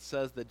look and it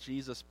says that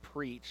Jesus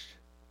preached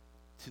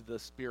to the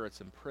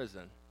spirits in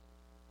prison,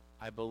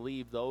 I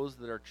believe those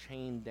that are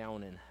chained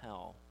down in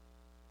hell,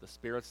 the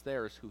spirits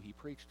there is who he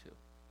preached to,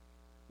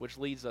 which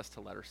leads us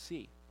to letter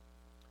C.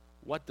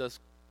 What does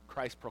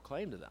Christ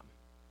proclaim to them?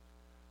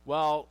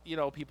 Well,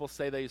 people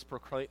say that he's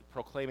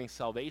proclaiming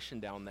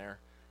salvation down there.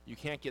 You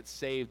can't get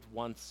saved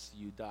once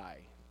you die.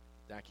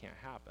 That can't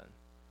happen.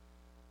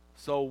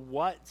 So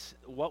what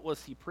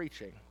was he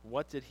preaching?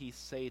 What did he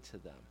say to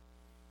them?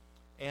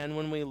 And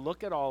when we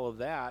look at all of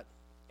that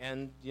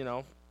and,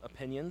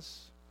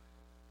 opinions,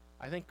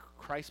 I think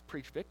Christ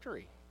preached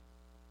victory.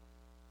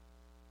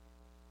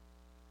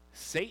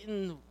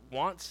 Satan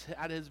wants,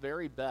 at his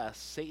very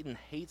best, Satan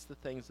hates the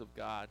things of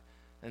God,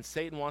 and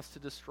Satan wants to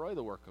destroy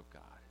the work of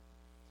God.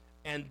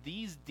 And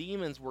these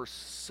demons were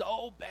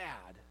so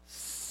bad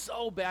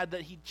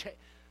that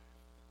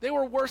they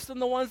were worse than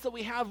the ones that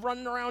we have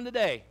running around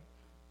today.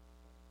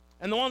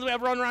 And the ones we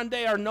have running around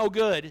today are no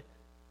good,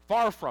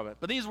 far from it.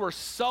 But these were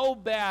so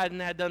bad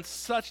and had done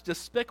such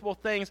despicable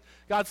things,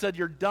 God said,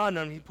 you're done,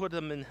 and he put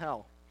them in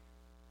hell,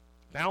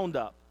 bound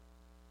up.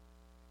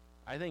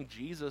 I think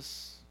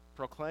Jesus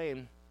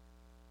proclaimed,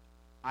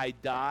 I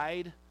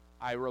died,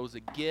 I rose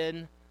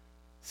again,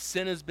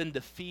 sin has been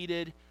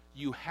defeated,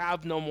 you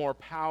have no more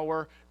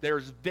power,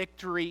 there's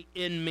victory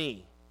in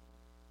me.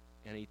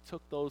 And he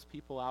took those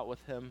people out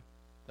with him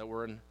that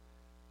were in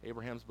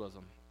Abraham's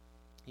bosom.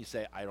 You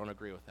say, I don't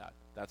agree with that.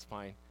 That's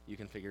fine. You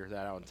can figure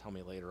that out and tell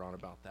me later on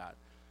about that.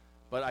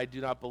 But I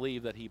do not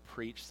believe that he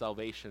preached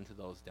salvation to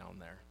those down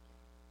there.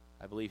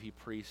 I believe he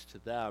preached to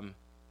them.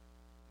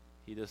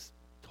 He just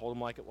told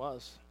them like it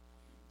was.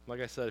 Like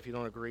I said, if you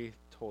don't agree,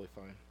 totally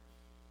fine.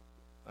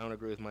 I don't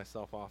agree with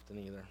myself often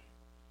either.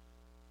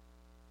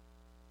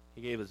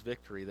 He gave us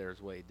victory there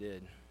is what he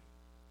did.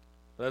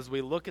 But as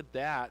we look at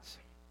that,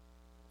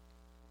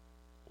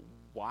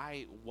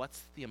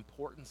 what's the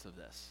importance of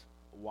this?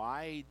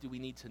 Why do we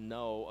need to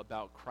know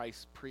about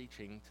Christ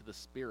preaching to the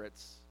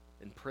spirits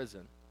in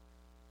prison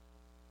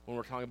when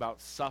we're talking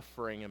about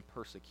suffering and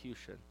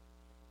persecution?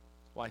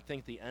 Well, I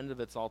think the end of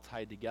it's all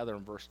tied together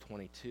in verse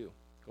 22.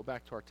 Go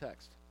back to our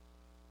text.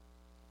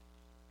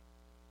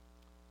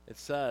 It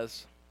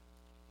says,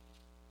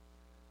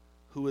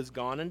 who is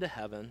gone into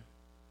heaven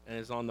and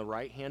is on the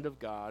right hand of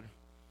God,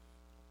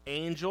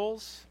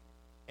 angels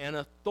and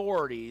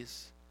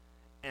authorities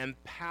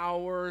and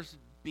powers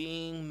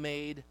being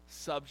made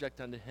subject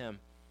unto him.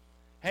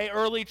 Hey,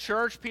 early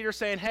church, Peter's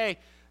saying, hey,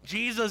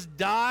 Jesus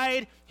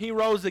died, he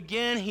rose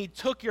again, he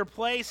took your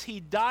place, he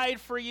died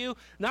for you.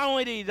 Not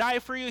only did he die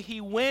for you,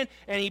 he went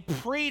and he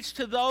preached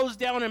to those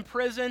down in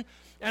prison.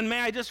 And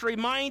may I just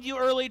remind you,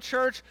 early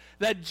church,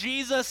 that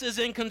Jesus is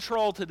in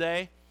control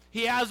today.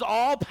 He has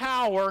all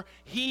power.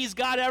 He's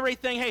got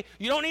everything. Hey,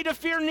 you don't need to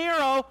fear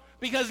Nero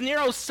because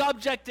Nero's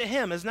subject to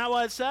him. Isn't that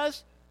what it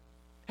says?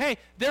 Hey,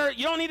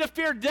 you don't need to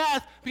fear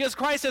death because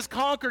Christ has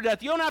conquered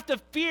death. You don't have to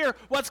fear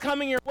what's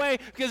coming your way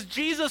because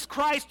Jesus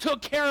Christ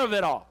took care of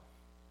it all.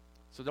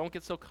 So don't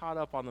get so caught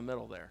up on the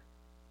middle there.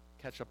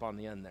 Catch up on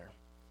the end there.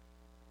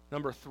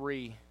 Number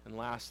 3, and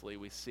lastly,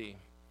 we see,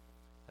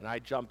 and I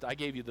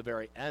gave you the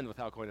very end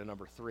without going to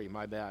number 3.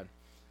 My bad.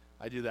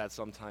 I do that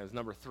sometimes.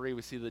 Number 3,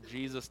 we see that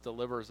Jesus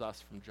delivers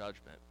us from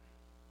judgment.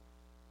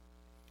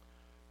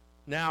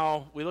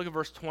 Now, we look at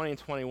verse 20 and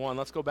 21.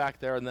 Let's go back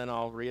there, and then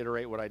I'll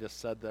reiterate what I just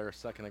said there a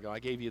second ago. I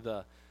gave you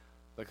the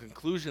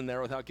conclusion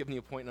there without giving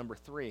you point number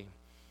 3.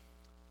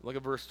 Look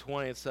at verse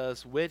 20. It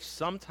says, which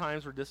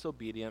sometimes were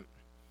disobedient,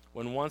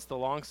 when once the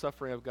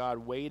long-suffering of God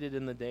waited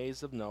in the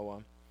days of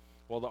Noah,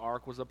 while the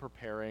ark was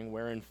a-preparing,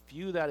 wherein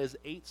few, that is,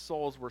 8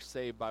 souls, were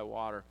saved by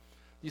water.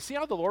 You see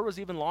how the Lord was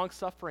even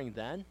long-suffering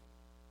then?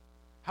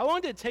 How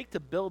long did it take to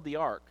build the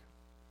ark?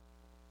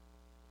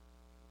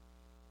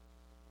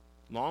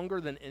 Longer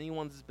than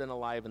anyone's been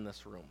alive in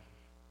this room.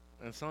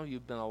 And some of you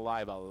have been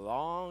alive a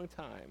long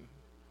time.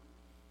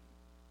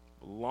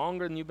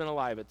 Longer than you've been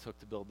alive it took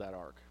to build that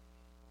ark.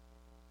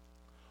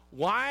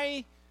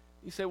 Why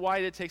You say, why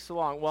did it take so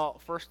long? Well,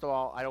 first of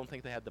all, I don't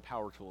think they had the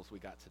power tools we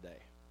got today.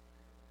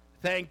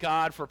 Thank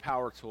God for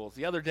power tools.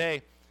 The other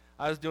day,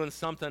 I was doing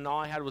something, and all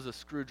I had was a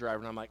screwdriver,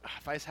 and I'm like,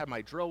 if I just had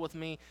my drill with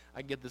me,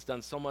 I could get this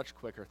done so much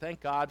quicker.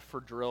 Thank God for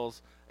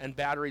drills and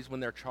batteries when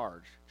they're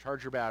charged.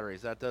 Charge your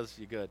batteries. That does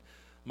you good.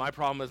 My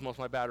problem is most of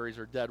my batteries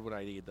are dead when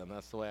I need them.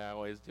 That's the way I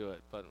always do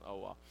it, but oh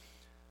well.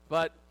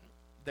 But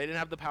they didn't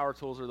have the power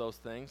tools or those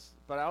things.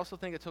 But I also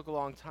think it took a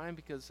long time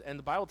and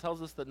the Bible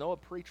tells us that Noah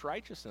preached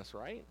righteousness,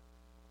 right?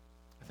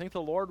 I think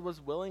the Lord was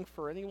willing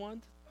for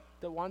anyone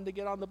that wanted to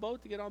get on the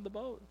boat to get on the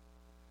boat.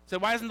 So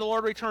why hasn't the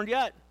Lord returned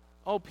yet?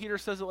 Oh, Peter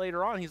says it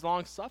later on. He's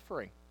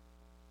long-suffering.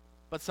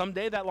 But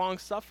someday that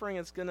long-suffering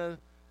it's gonna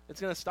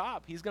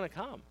stop. He's going to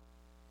come.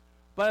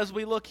 But as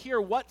we look here,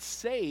 what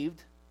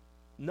saved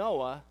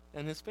Noah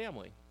and his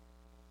family?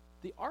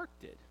 The ark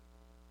did.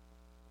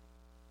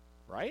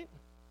 Right?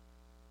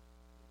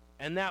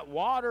 And that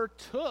water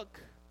took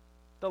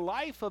the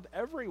life of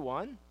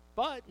everyone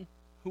but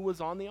who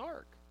was on the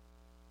ark.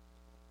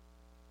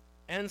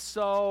 And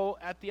so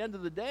at the end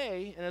of the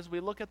day, and as we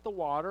look at the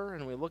water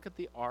and we look at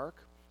the ark,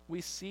 we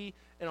see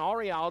in all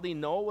reality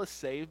Noah was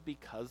saved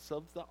because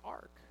of the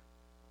ark.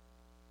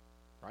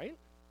 Right?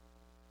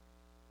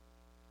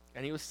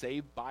 And he was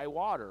saved by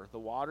water. The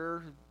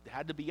water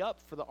had to be up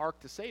for the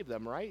ark to save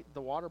them, right?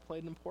 The water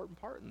played an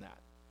important part in that.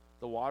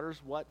 The water's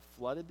what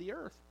flooded the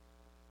earth.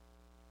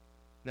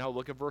 Now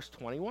look at verse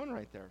 21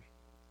 right there.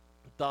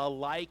 The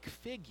like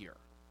figure.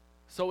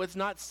 So it's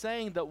not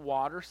saying that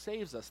water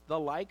saves us. The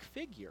like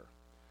figure.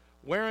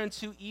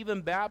 Whereunto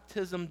even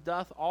baptism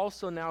doth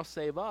also now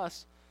save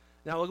us.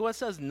 Now look what it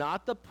says.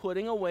 Not the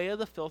putting away of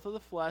the filth of the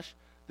flesh.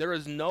 There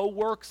is no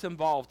works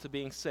involved to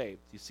being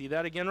saved. You see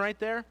that again right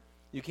there?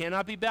 You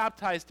cannot be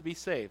baptized to be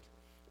saved.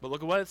 But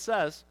look at what it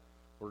says.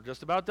 We're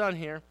just about done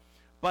here.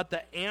 But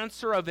the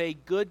answer of a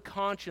good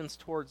conscience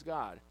towards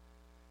God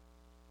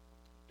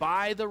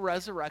by the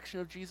resurrection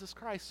of Jesus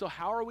Christ. So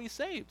how are we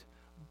saved?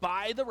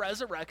 By the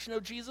resurrection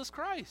of Jesus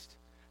Christ.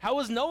 How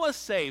was Noah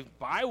saved?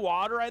 By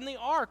water and the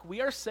ark.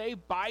 We are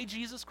saved by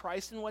Jesus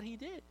Christ and what he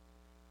did.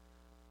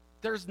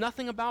 There's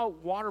nothing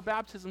about water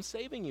baptism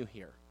saving you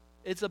here.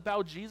 It's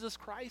about Jesus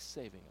Christ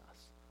saving us.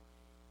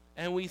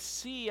 And we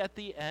see at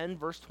the end,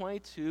 verse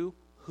 22,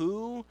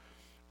 who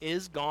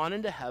is gone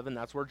into heaven.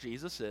 That's where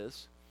Jesus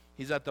is.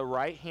 He's at the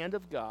right hand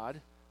of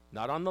God,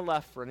 not on the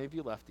left for any of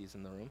you lefties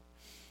in the room.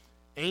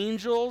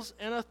 Angels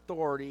and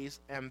authorities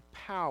and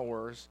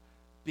powers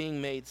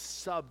being made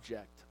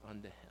subject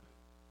unto him.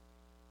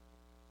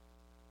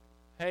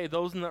 Hey,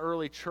 those in the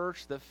early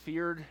church that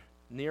feared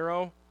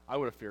Nero, I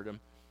would have feared him.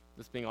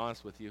 Just being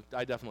honest with you.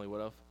 I definitely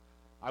would have.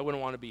 I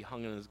wouldn't want to be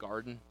hung in his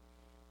garden.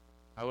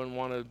 I wouldn't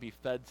want to be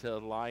fed to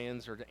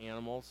lions or to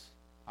animals.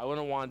 I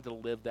wouldn't want to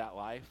live that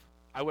life.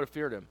 I would have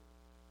feared him.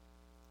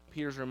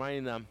 Peter's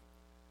reminding them,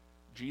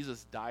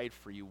 Jesus died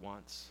for you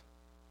once.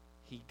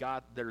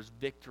 There's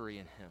victory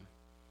in him.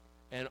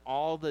 And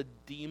all the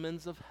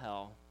demons of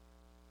hell,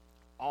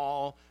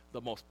 all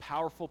the most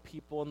powerful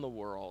people in the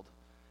world,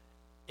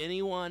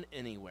 anyone,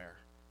 anywhere,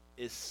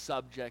 is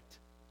subject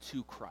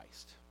to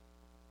Christ.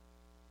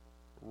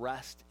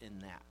 Rest in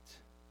that.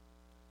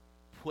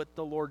 Put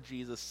the Lord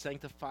Jesus,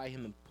 sanctify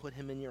him, and put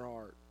him in your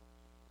heart.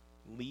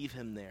 Leave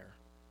him there.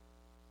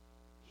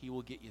 He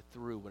will get you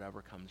through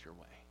whatever comes your way.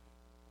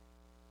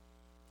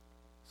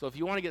 So if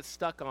you want to get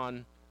stuck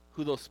on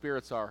who those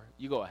spirits are,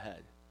 you go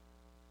ahead.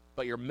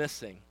 But you're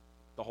missing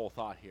the whole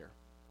thought here.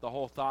 The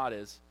whole thought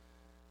is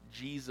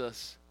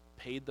Jesus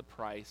paid the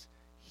price.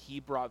 He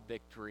brought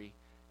victory.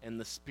 And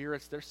the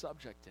spirits, they're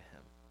subject to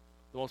him.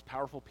 The most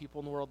powerful people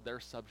in the world, they're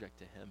subject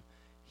to him.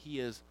 He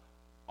is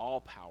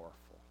all-powerful.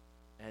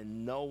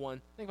 And no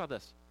one, think about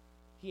this,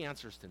 he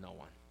answers to no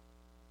one.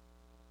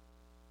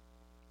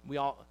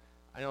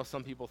 I know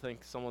some people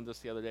think someone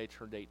just the other day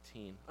turned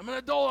 18. I'm an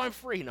adult, I'm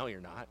free. No, you're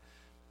not.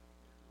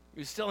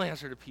 You still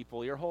answer to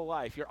people your whole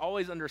life. You're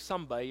always under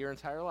somebody your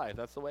entire life.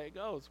 That's the way it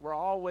goes.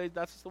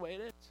 That's just the way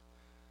it is.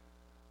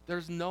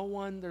 There's no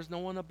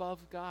one above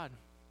God.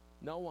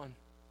 No one.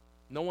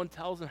 No one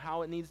tells him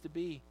how it needs to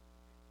be.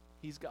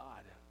 He's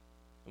God.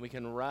 And we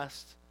can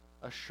rest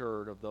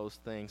assured of those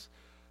things.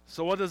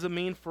 So what does it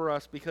mean for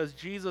us? Because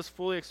Jesus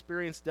fully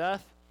experienced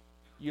death,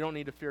 you don't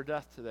need to fear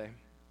death today.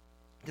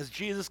 Because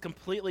Jesus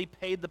completely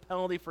paid the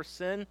penalty for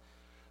sin,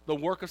 the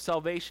work of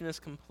salvation is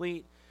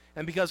complete.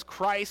 And because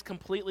Christ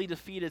completely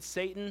defeated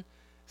Satan,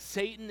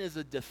 Satan is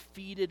a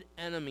defeated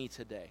enemy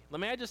today. Let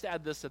me just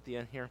add this at the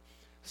end here.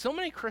 So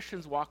many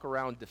Christians walk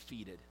around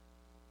defeated.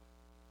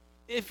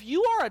 If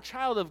you are a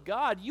child of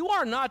God, you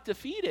are not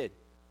defeated.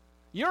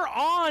 You're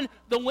on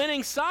the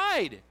winning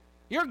side.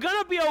 You're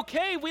going to be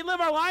okay. We live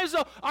our lives,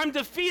 though, I'm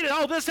defeated.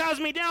 Oh, this has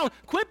me down.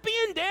 Quit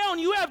being down.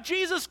 You have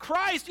Jesus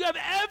Christ. You have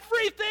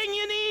everything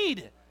you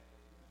need.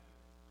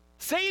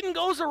 Satan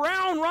goes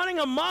around running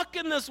amok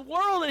in this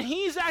world, and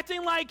he's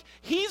acting like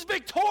he's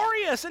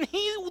victorious, and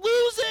he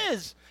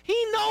loses.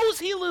 He knows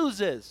he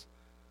loses.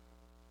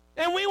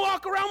 And we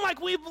walk around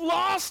like we've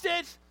lost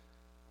it.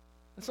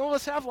 And some of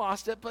us have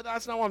lost it, but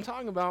that's not what I'm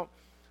talking about.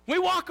 We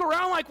walk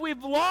around like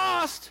we've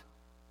lost,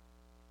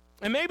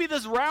 And maybe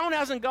this round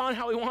hasn't gone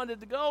how we wanted it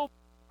to go.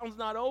 The round's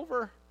not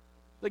over.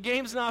 The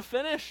game's not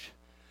finished.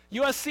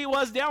 USC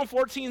was down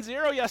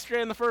 14-0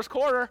 yesterday in the first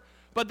quarter,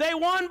 but they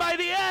won by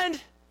the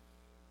end.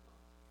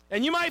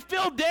 And you might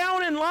feel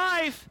down in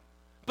life,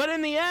 but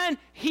in the end,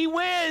 he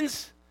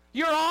wins.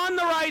 You're on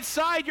the right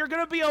side. You're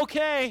going to be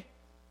okay.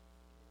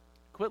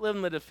 Quit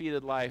living the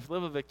defeated life.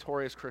 Live a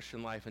victorious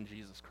Christian life in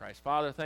Jesus Christ. Father, thank